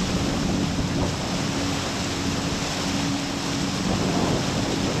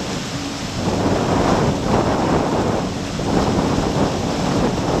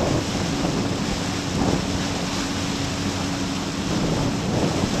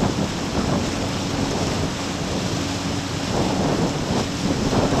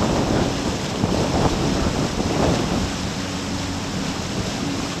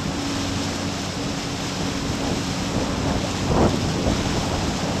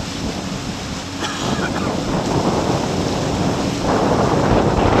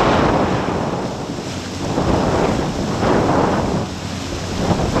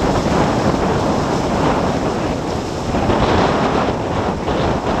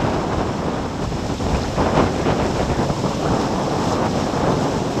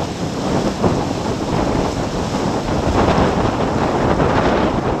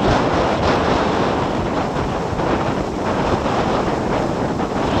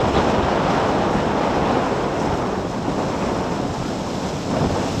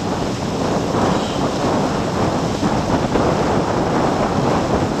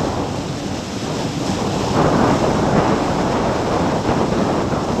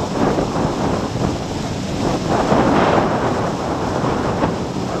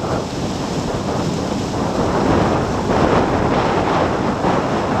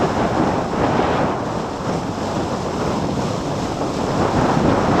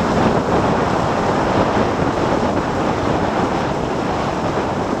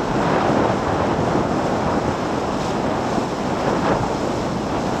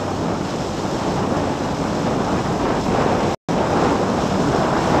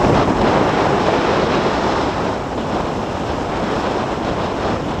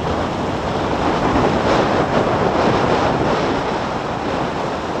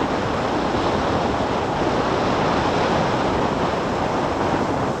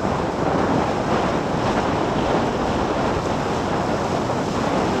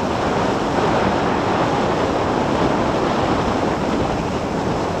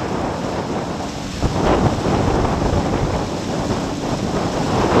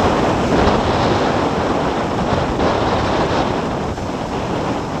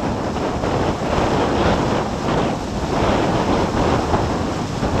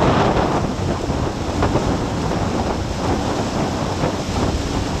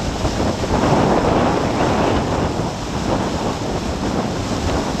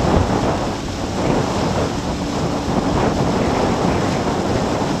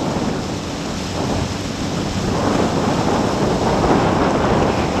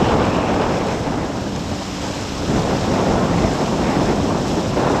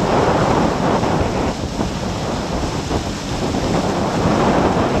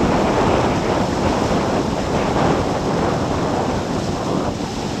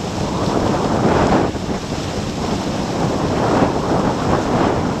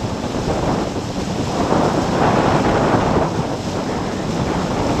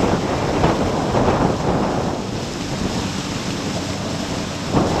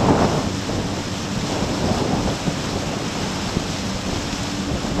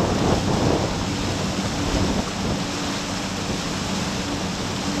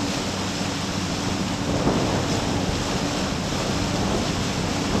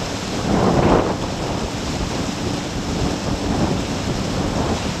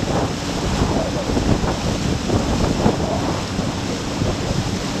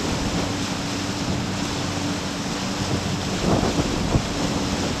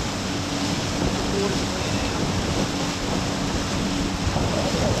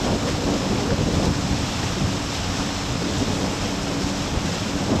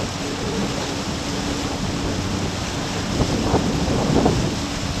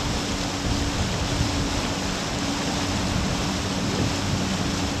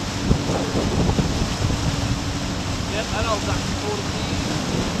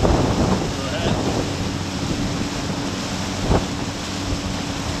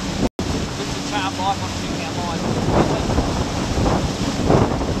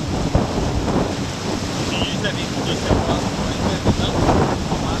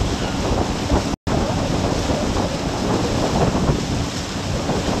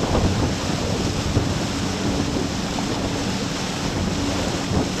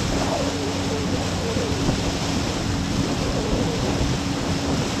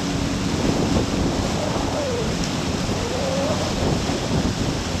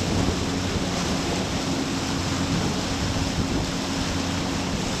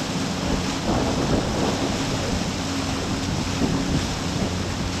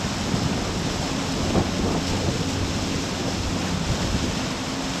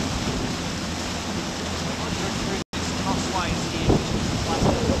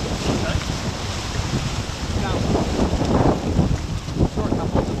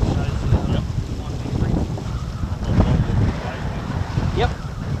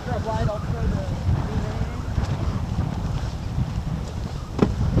 blade, I'll throw the in there.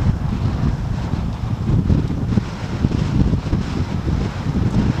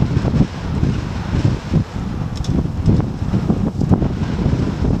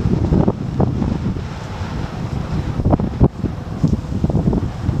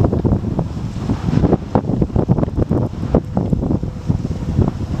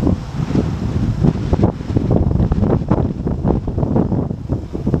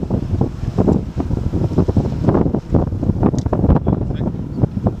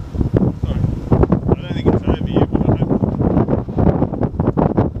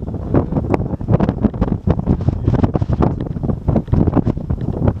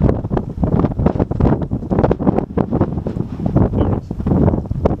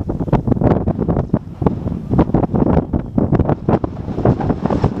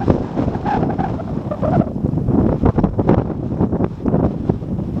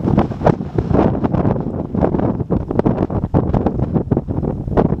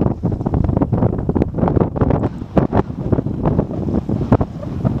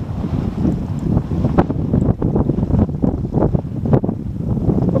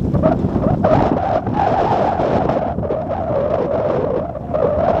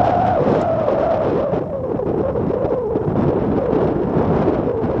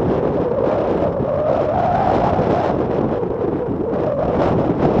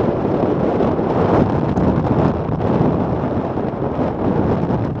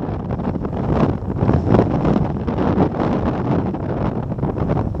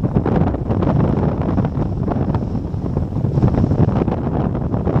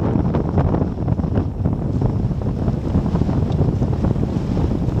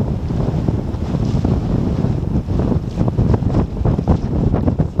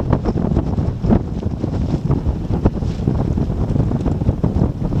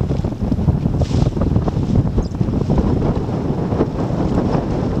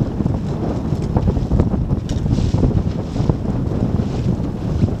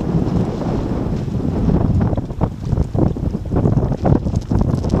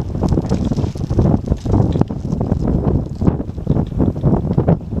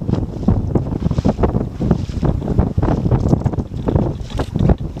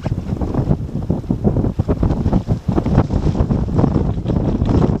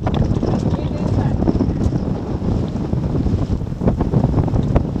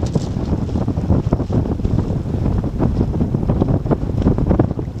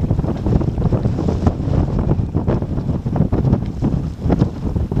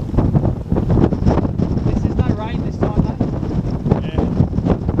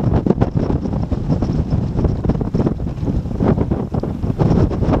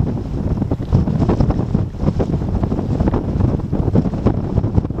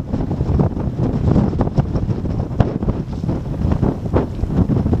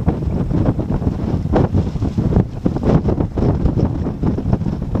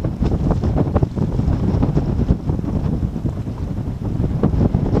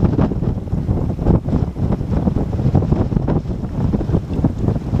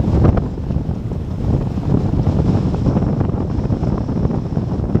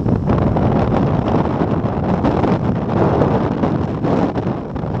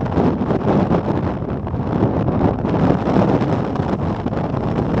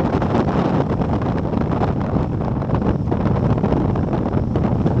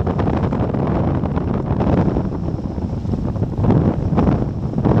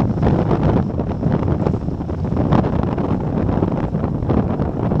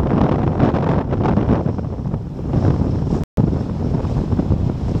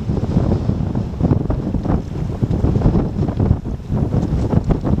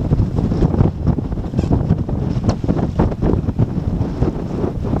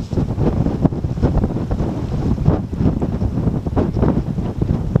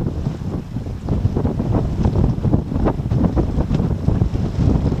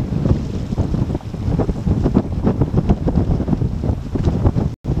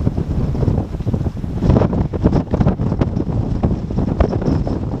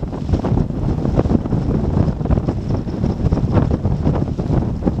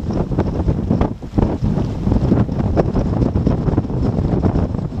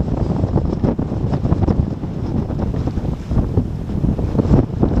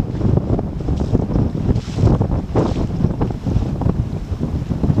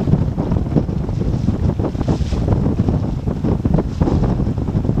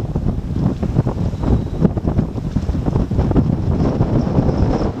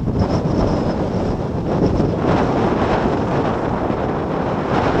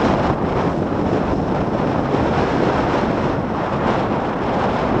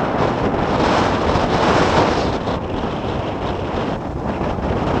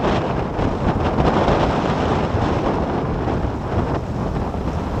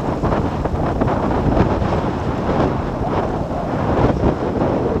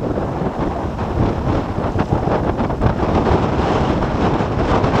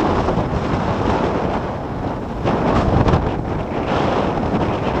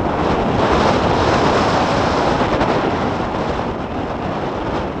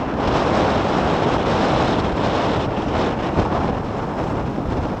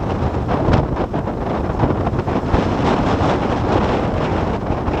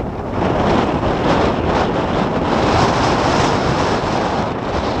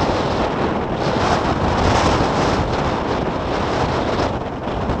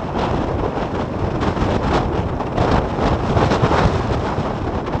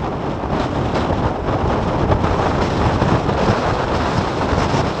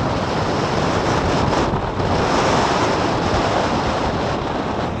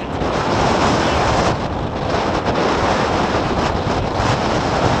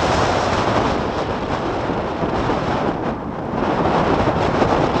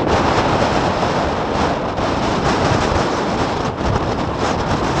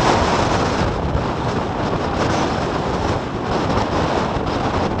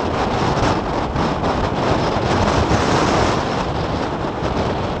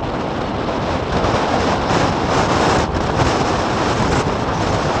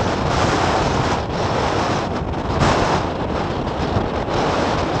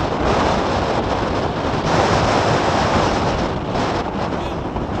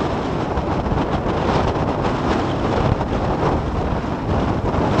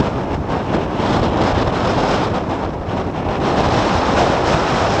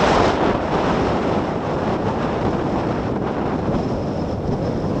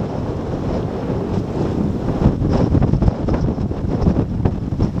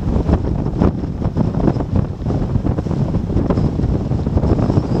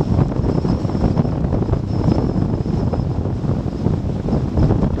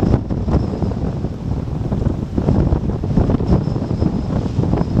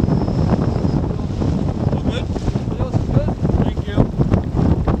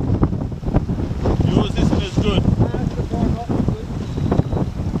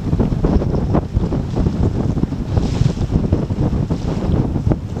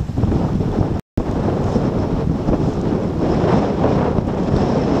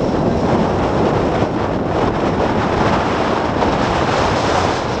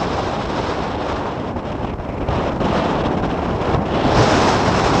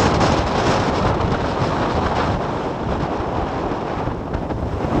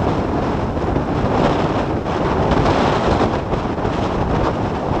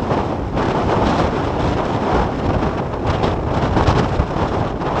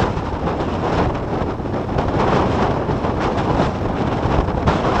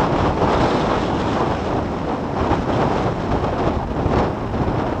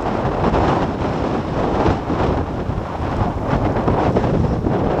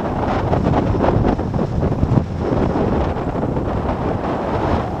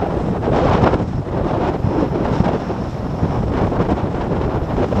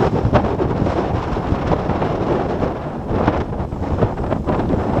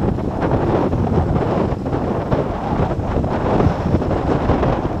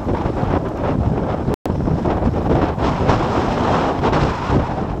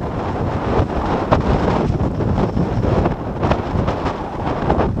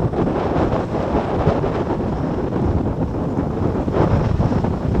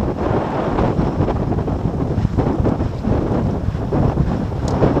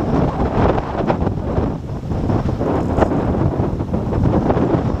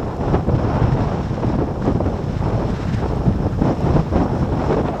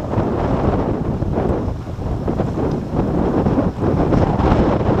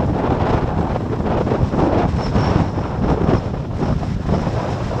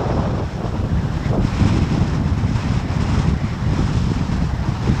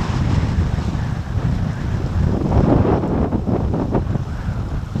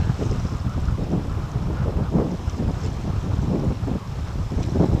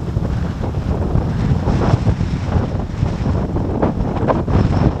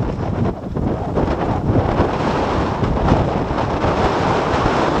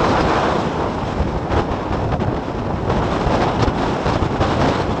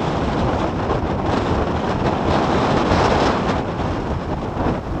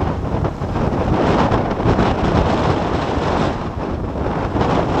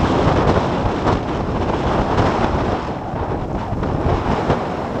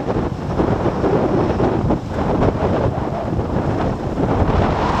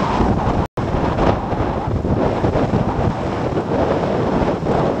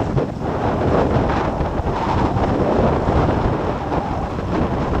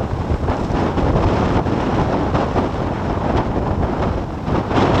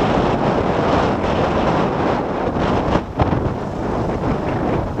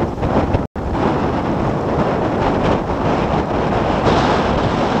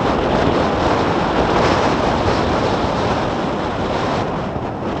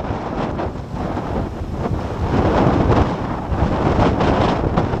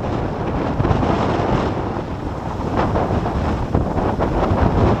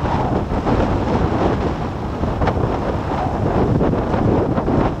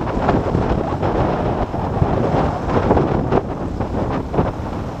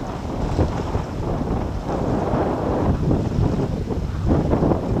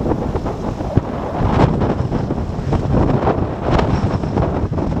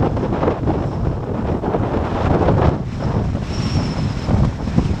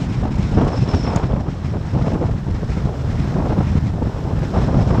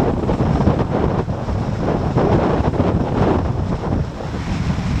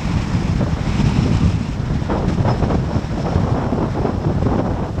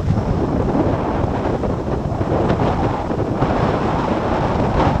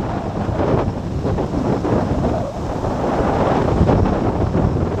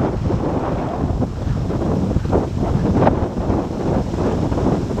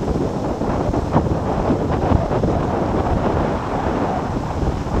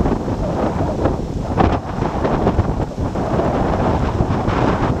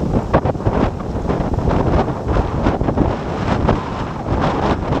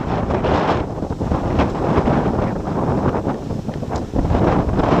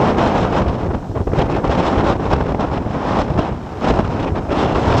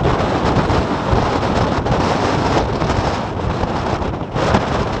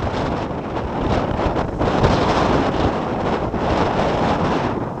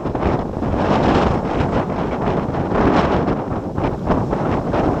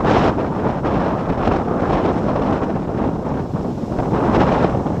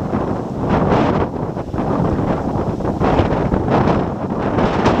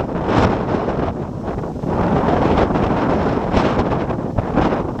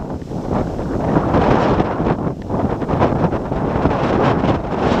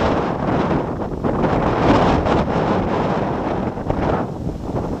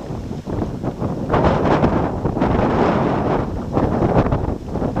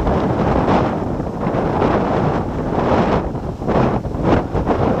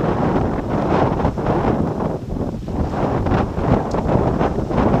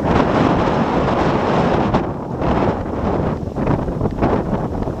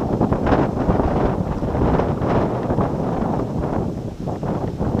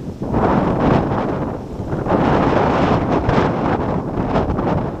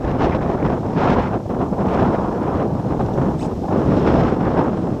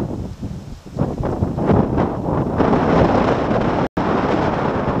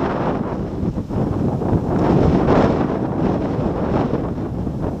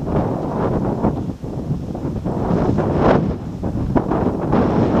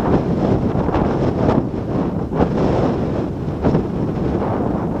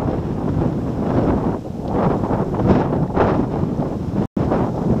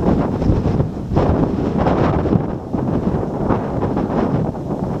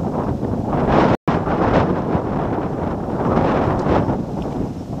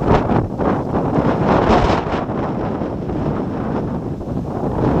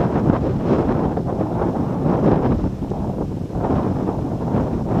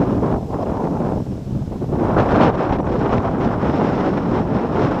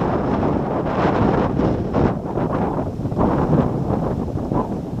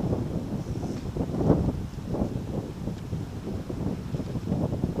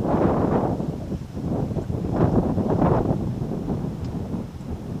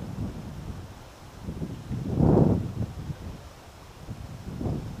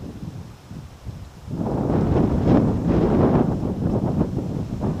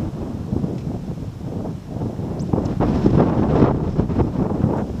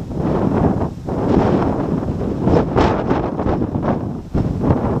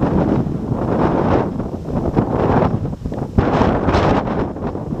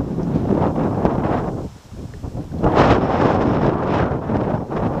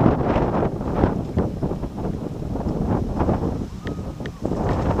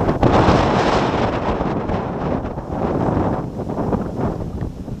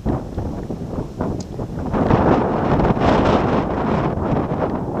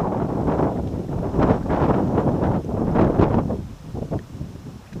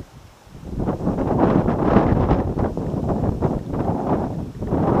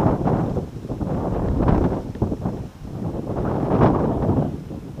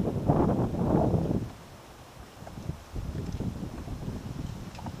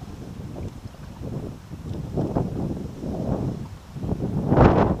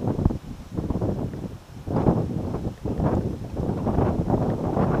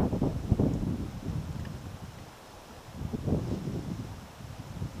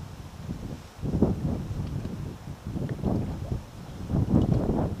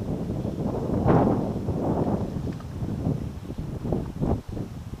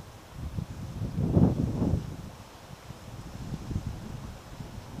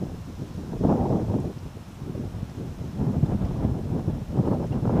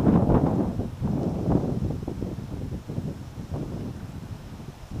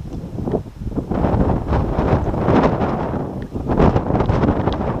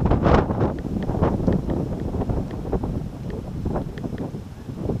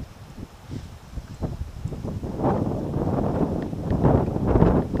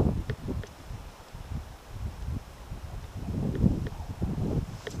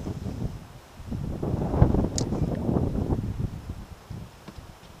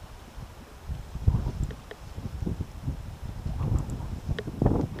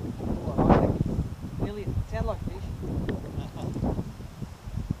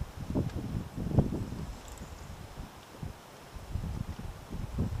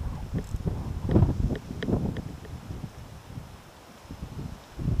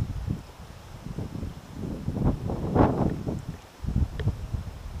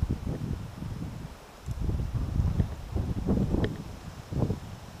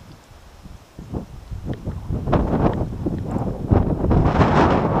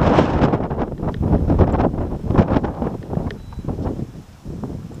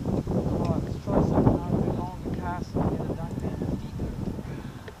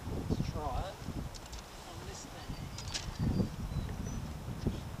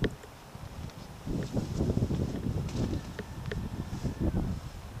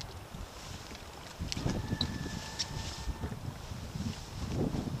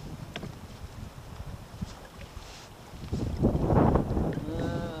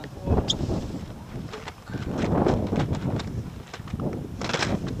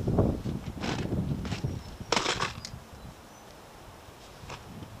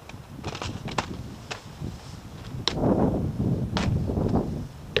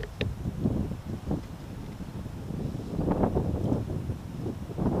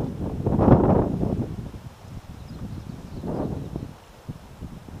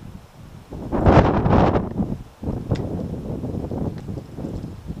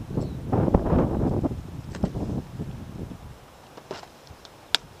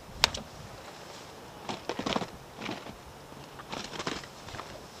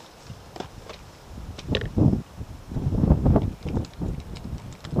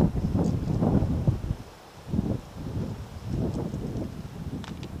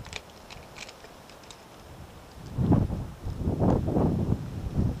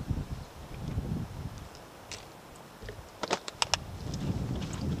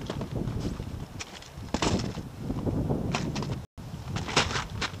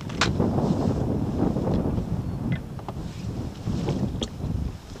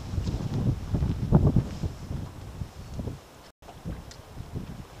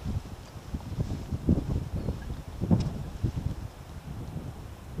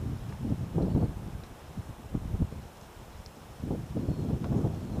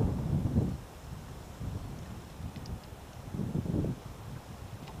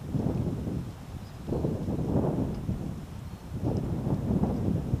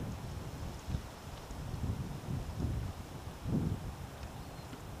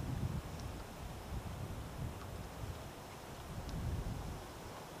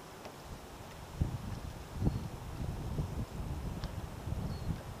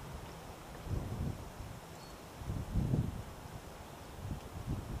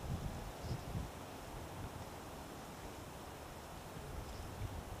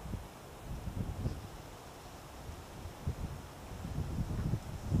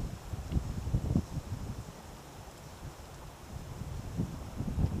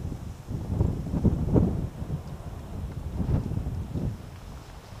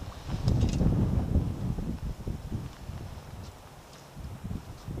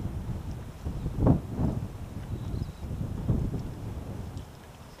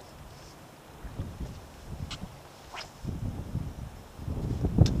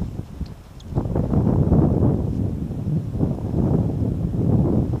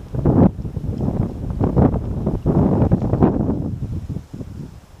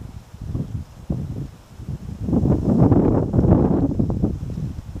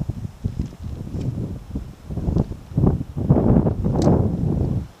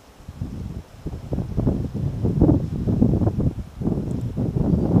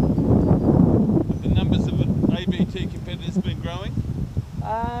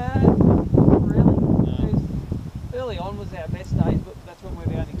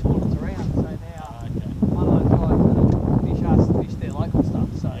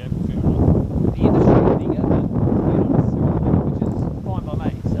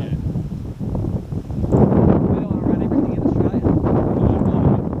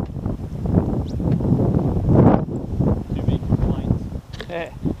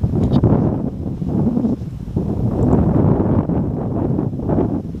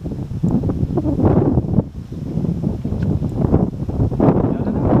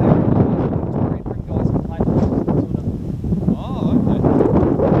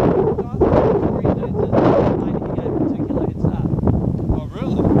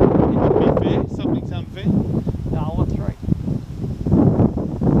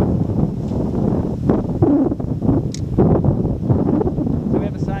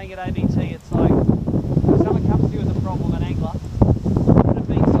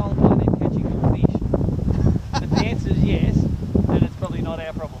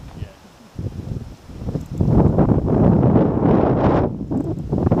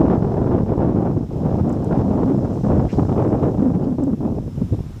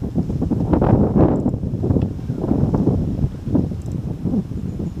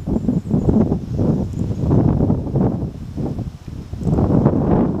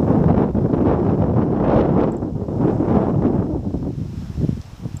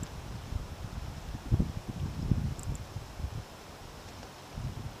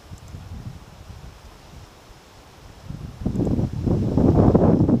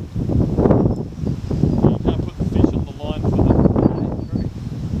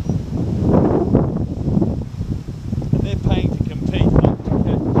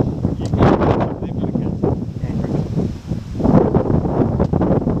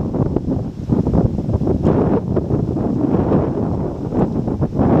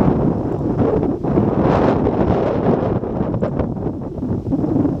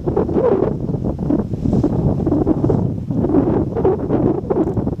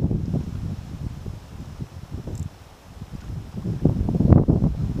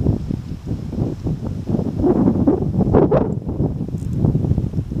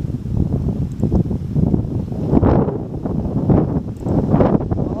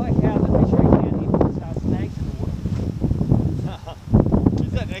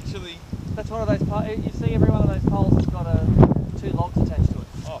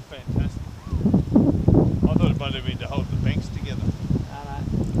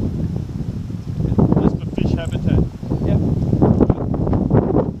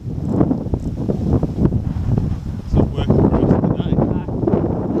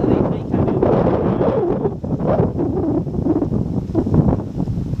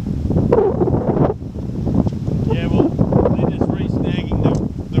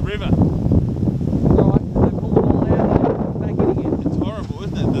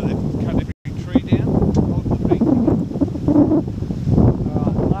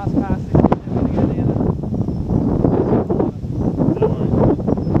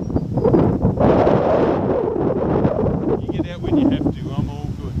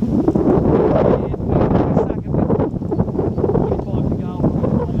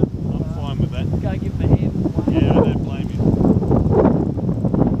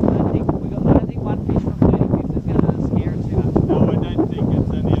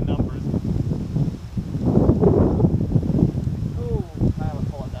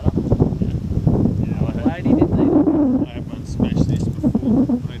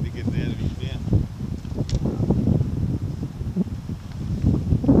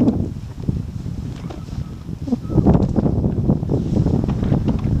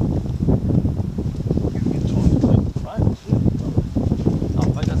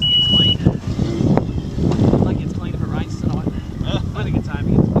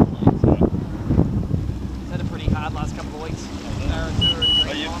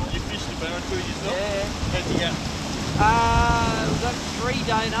 do it yourself? Yeah. How'd you go? We've got 3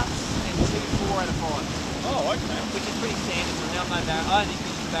 donuts and 2 4 out of 5, Oh, okay. which is pretty standard for now. No bar. I only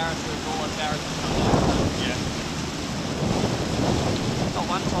finished barrister as all barrister. Yeah. Not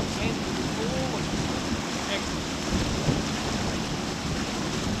 1 top 10, 4. Excellent.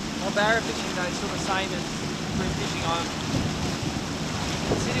 Well, barra fishing though is sort of same as bream fishing. You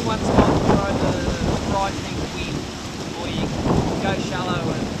can sit in one spot and throw the right thing win, or you can go shallow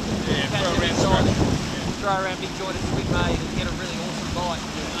and catch throw it around inside, straight. throw around big jointed swing made and get a really awesome bite.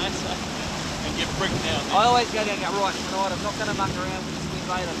 You know, so And get bricked now and then. I always go down and go, right, tonight I'm not going to muck around with the swing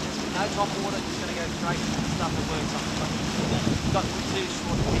bait, I'm just no top water, just going to go straight to the stuff that works on it. Got 2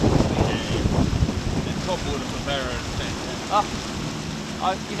 short speed. And top water for barra is fantastic.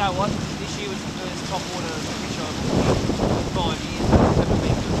 You know what? This year was the first top water fish I've caught in 5 years. I've never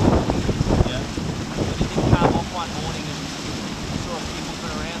been for 5 years. Yeah. But it did calm off one morning and saw a few moving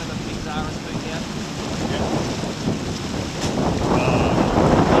around. I got the big Zara spooked out. Yeah.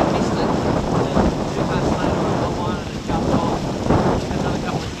 I missed it. And 2 months later I got one and it jumped on. Had another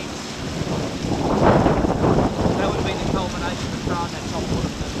couple of hits. That would have been the culmination of throwing that top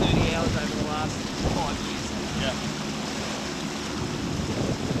water for 30 hours over the last 5 years. Yeah.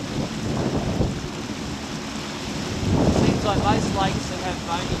 Seems like most lakes that have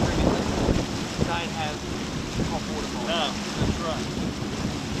bony bream don't have hot water bodies. No, that's right.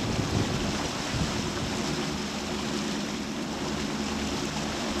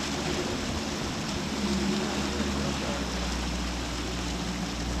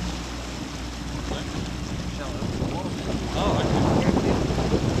 Shallow water. Oh, okay.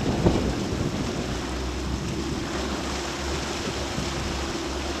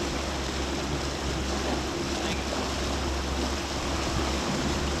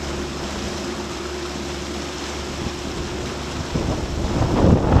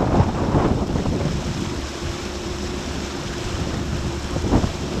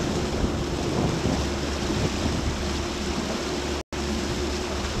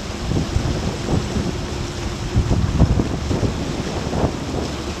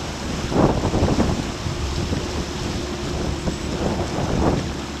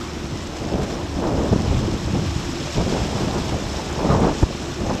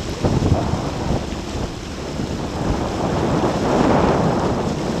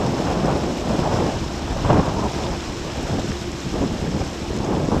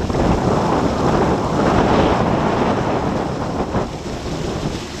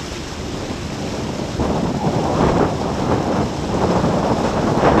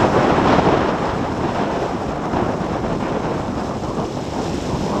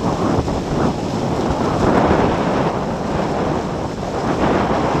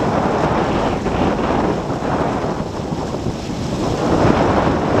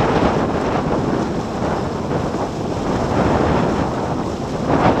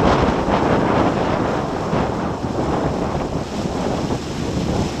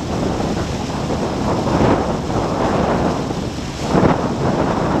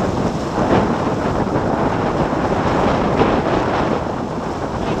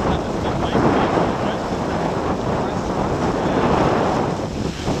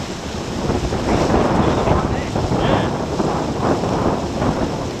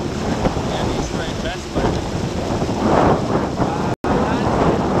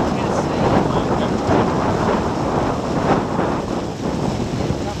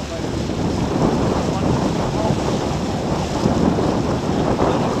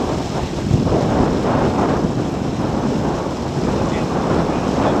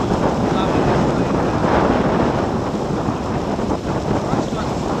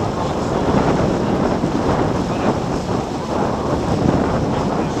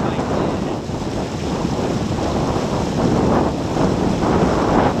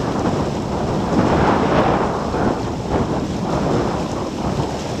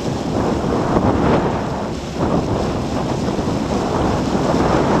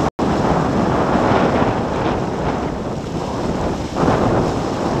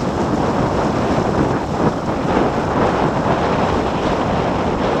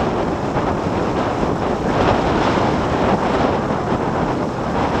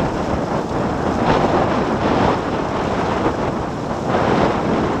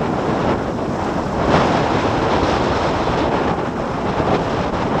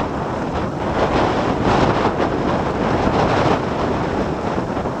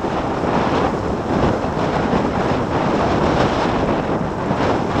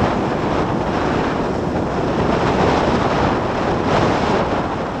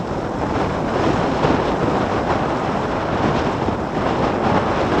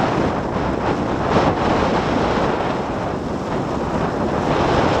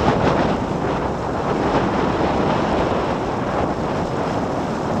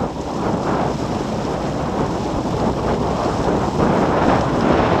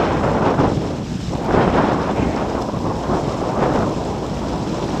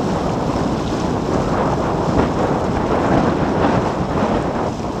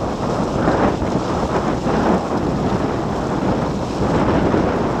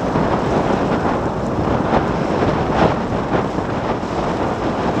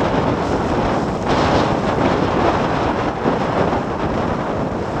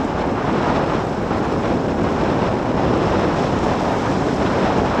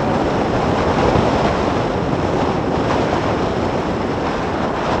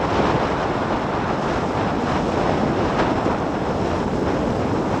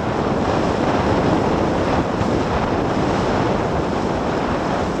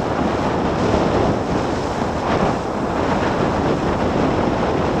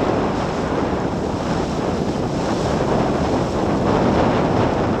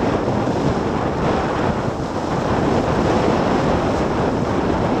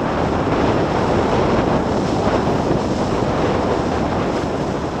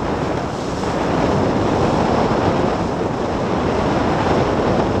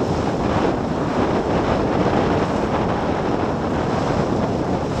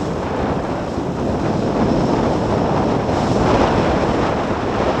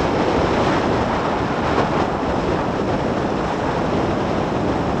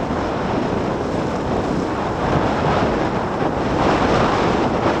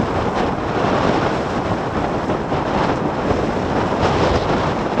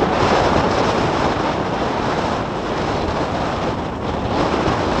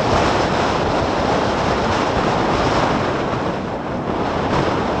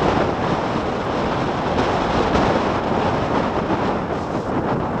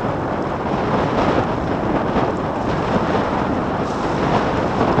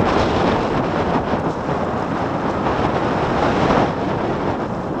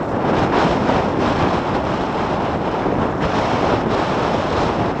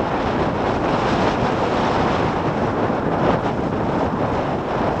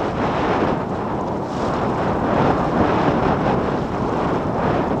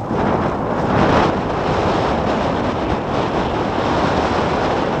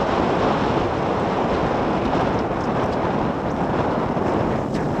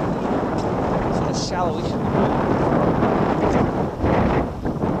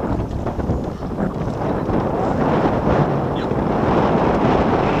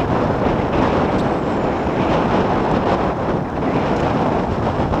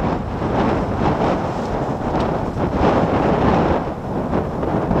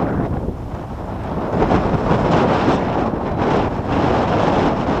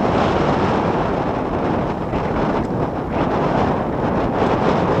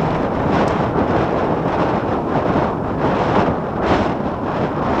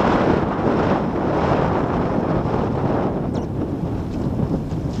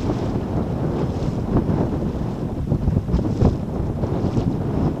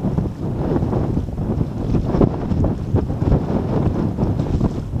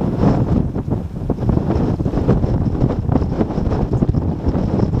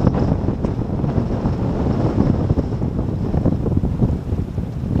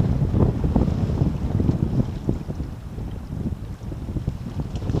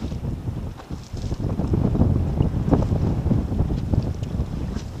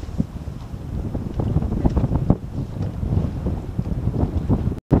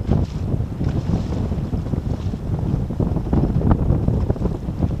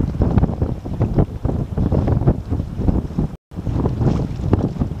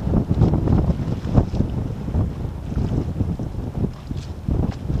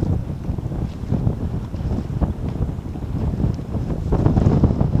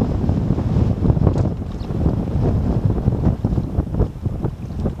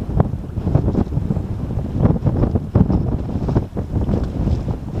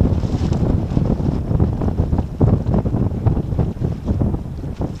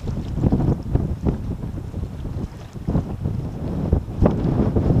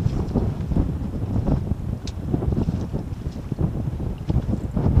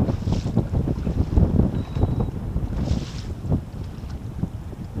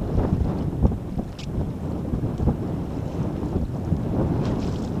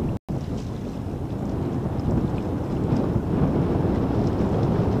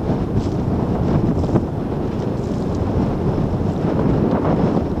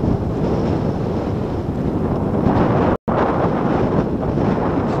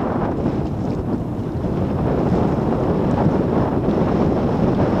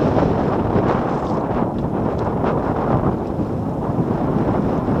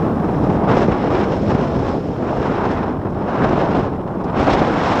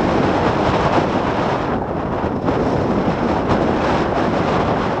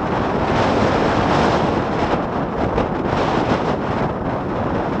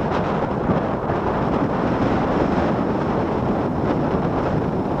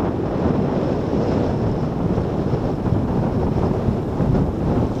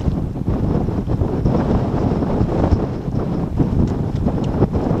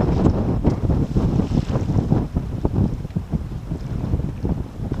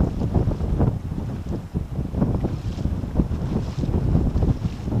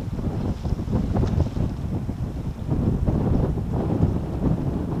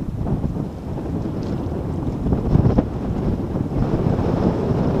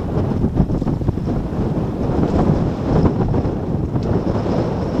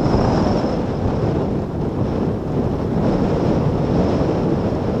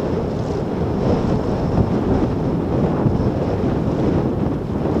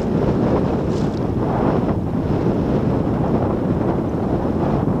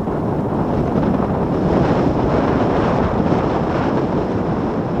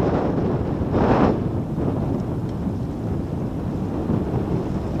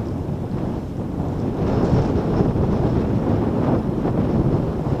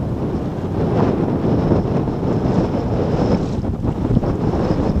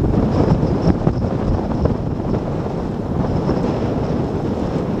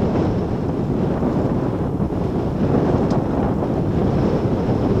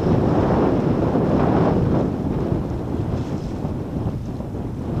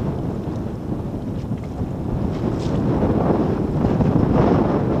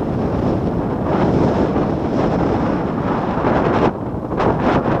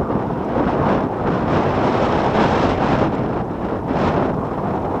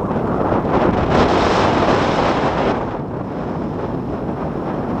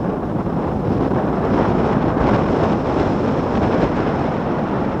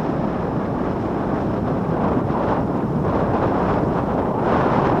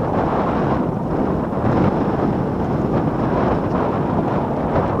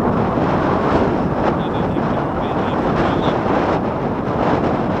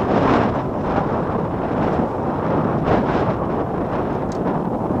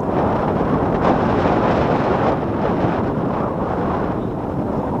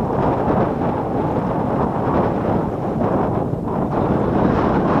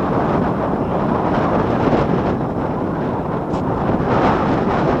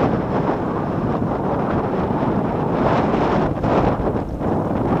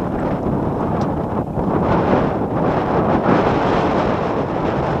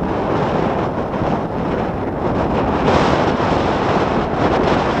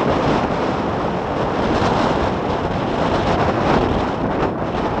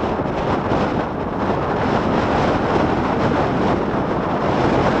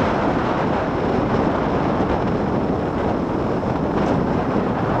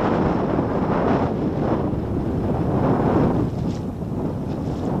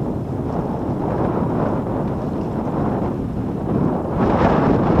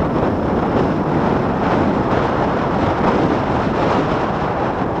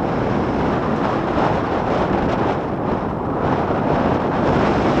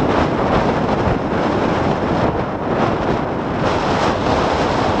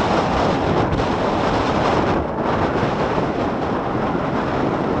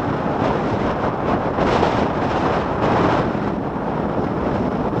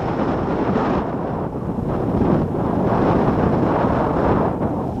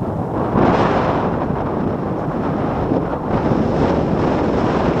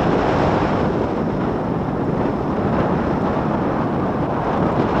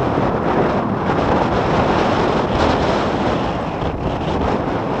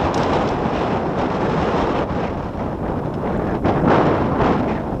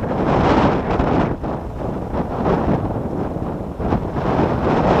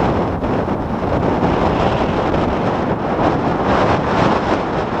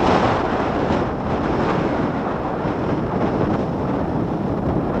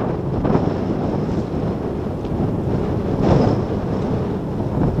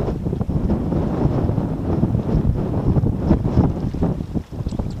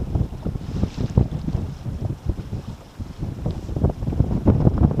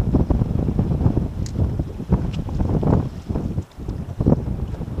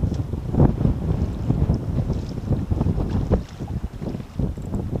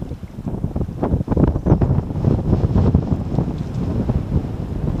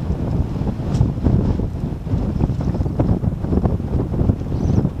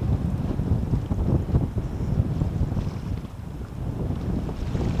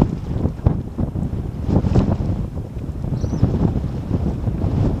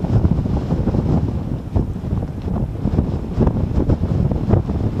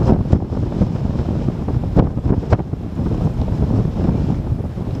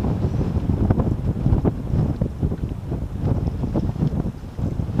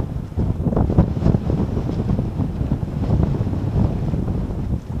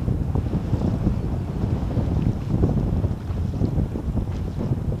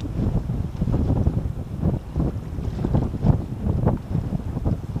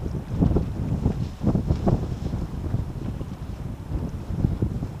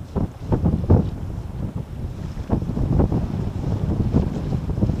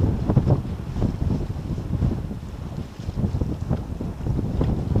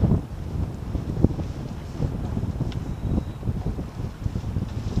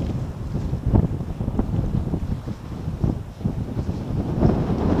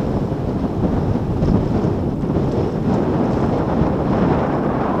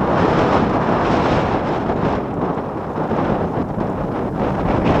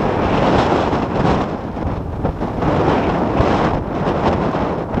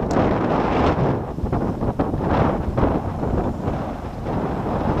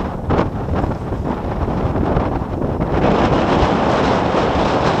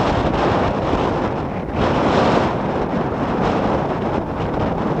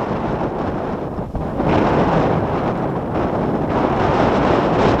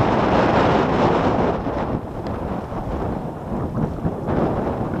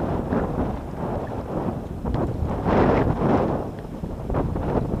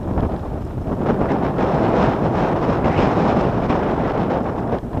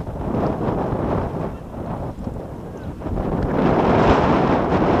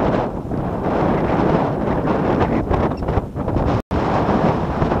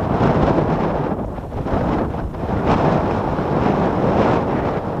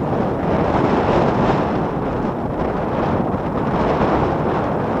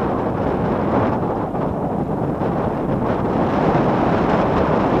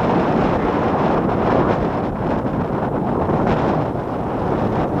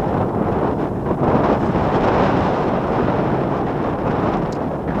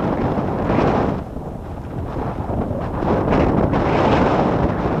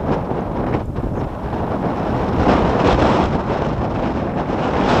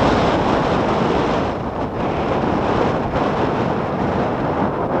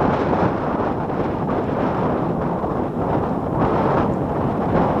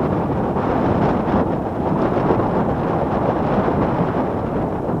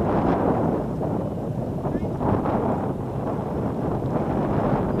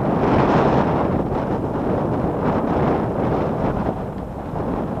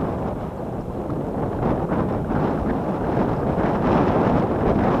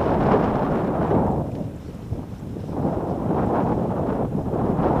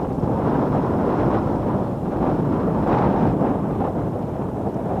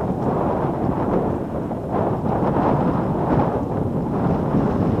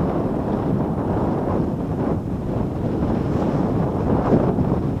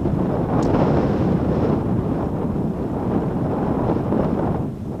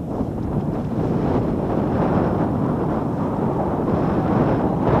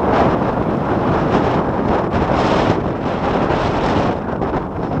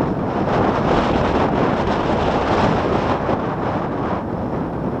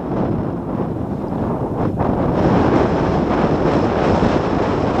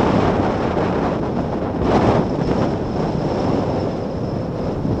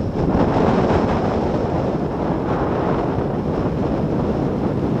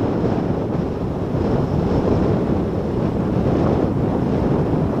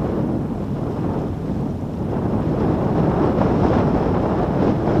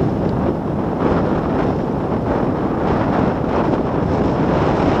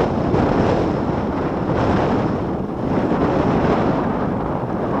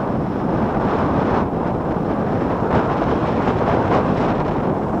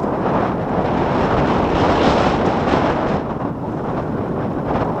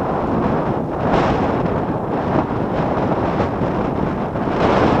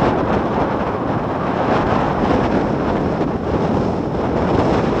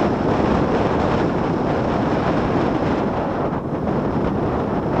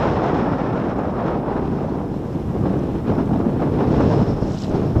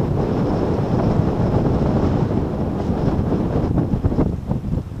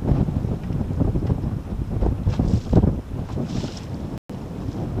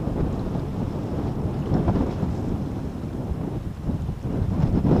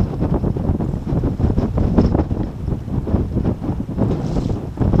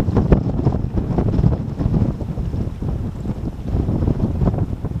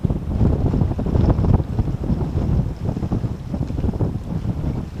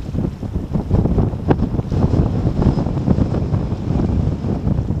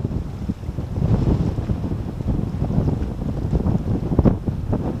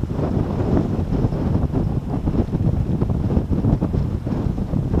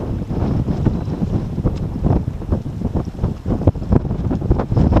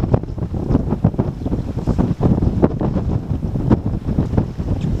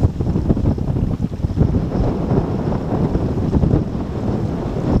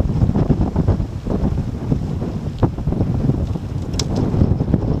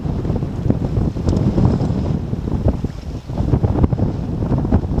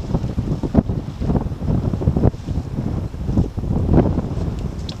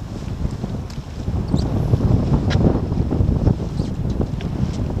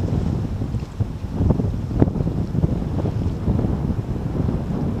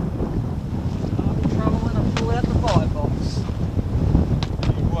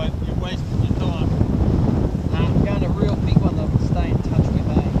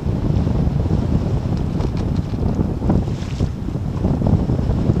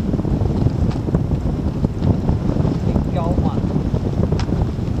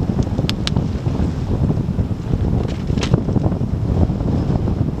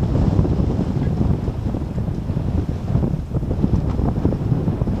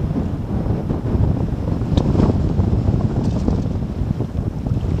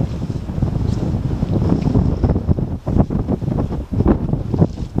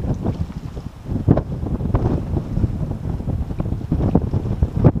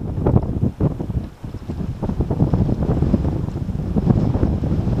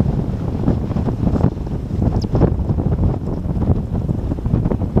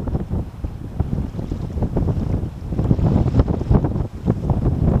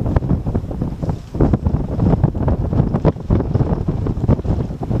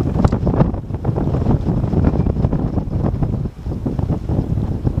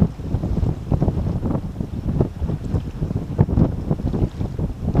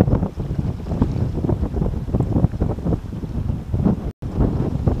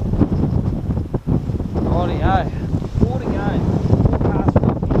 go. 4 to go. Forecast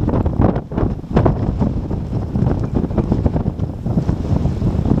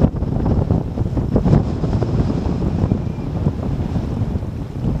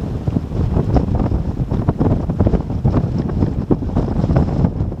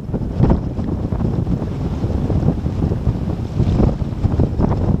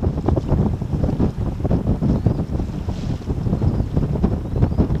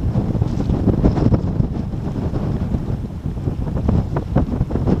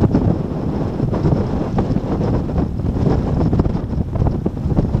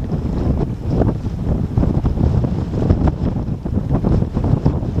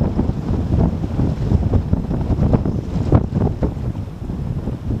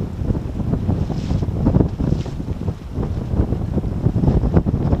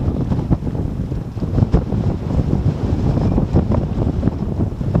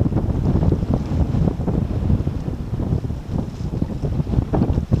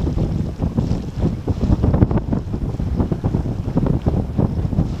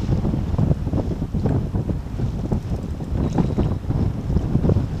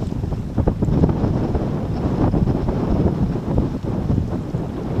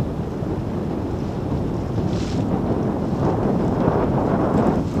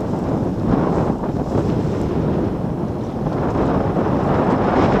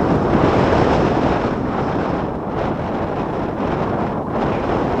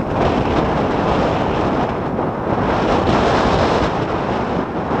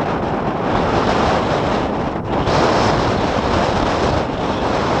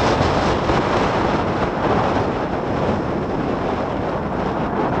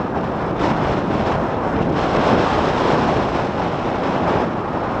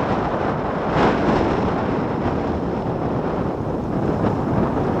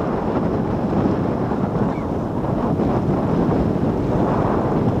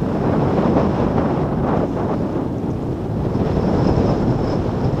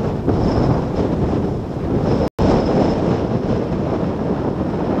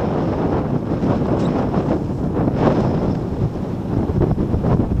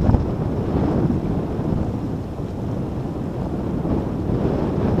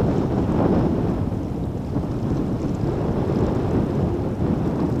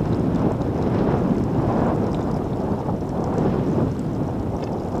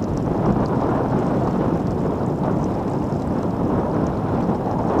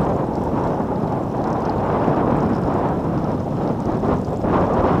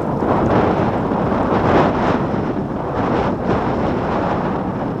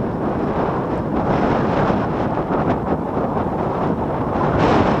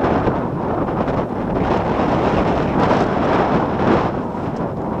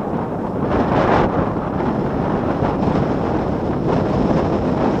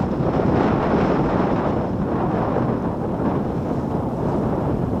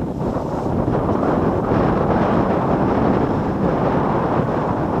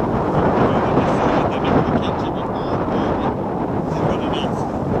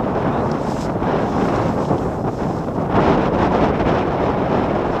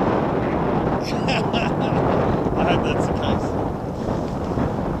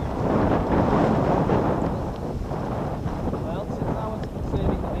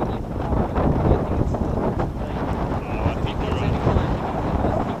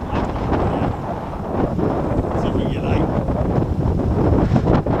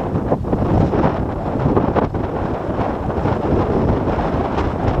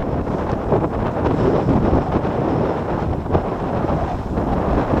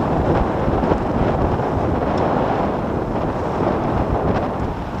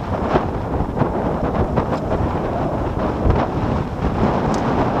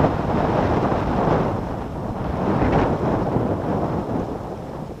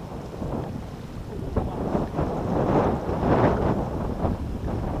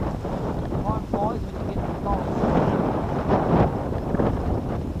for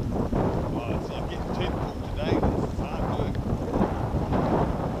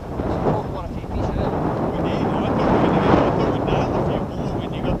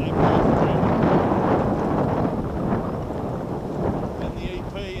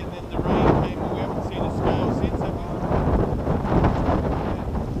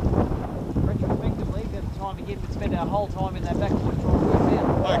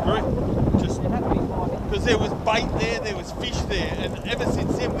because there was bait there was fish there, and ever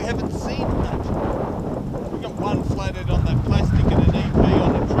since then we haven't seen much. We got one floated on that plastic and an EP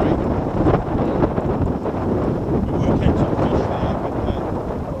on a tree. We were catching fish there, but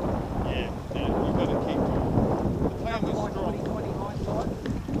yeah, no, we've got to keep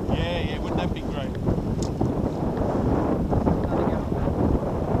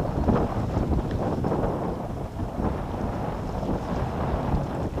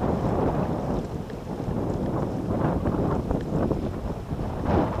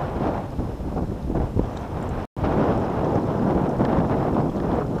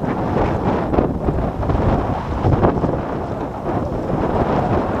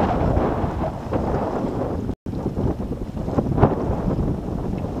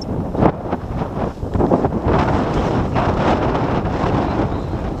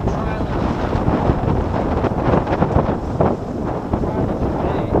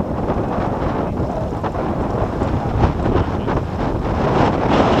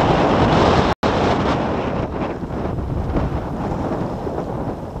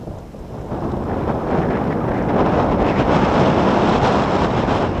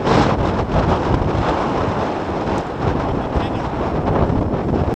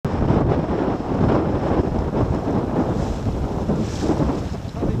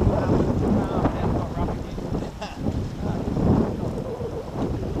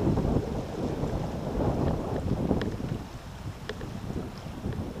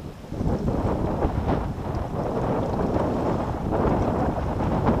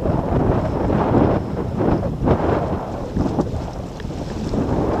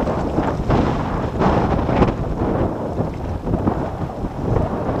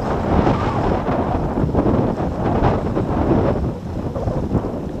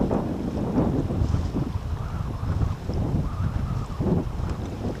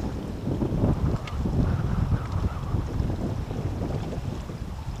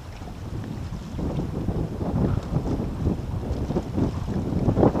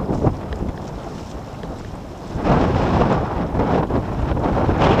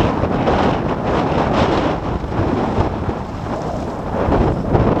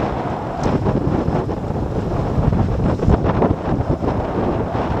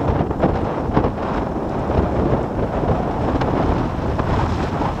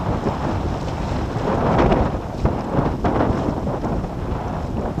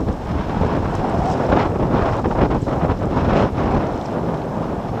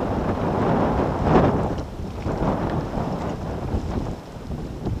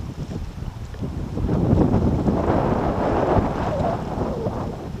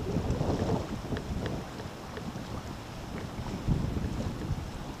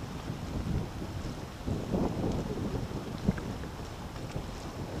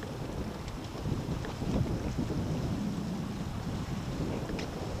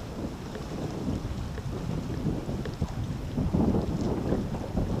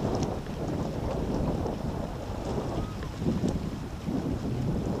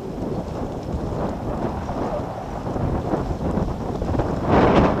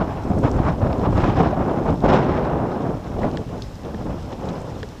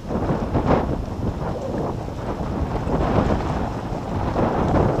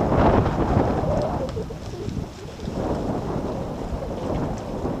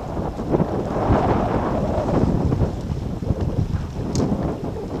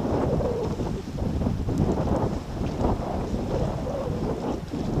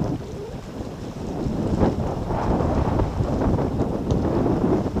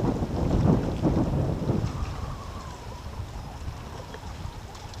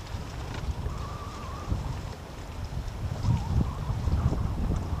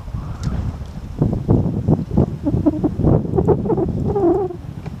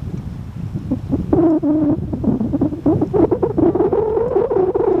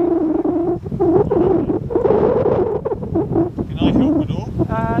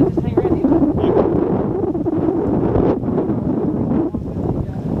Just hang around here.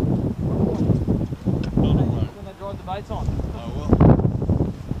 Not a worry. When they drive the boats on. Oh well.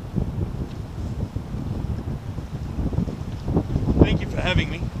 Thank you for having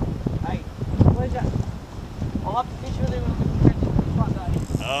me. Hey, pleasure. I'll have to fish with you when I'm at the front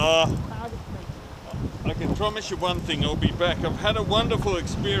day. Hard to I can promise you one thing, I'll be back. I've had a wonderful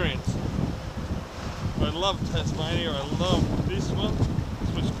experience. I love Tasmania, I love this one.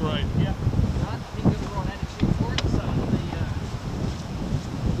 This was great. Yeah. I think you've got the right attitude for it, so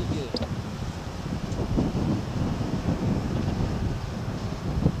it'll be good.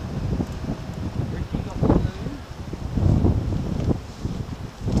 Ricky got the balloon.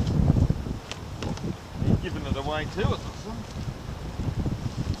 You've given it away too, it looks like.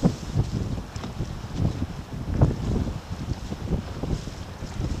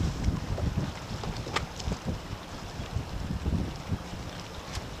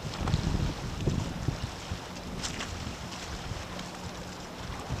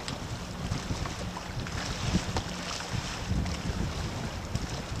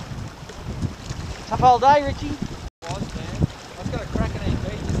 Tough old day, Richie. Was, man. I was going to crack an EP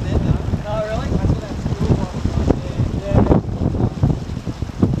just then, though. Oh, really? I thought that was cool one. Yeah.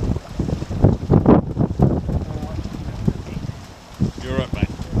 You're right, mate.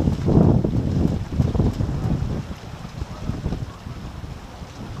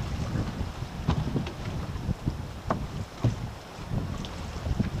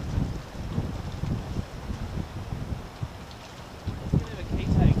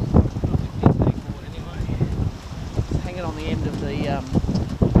 On the end of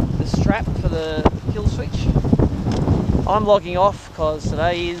the strap for the kill switch. I'm logging off because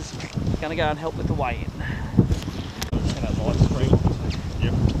today is going to go and help with the weigh-in.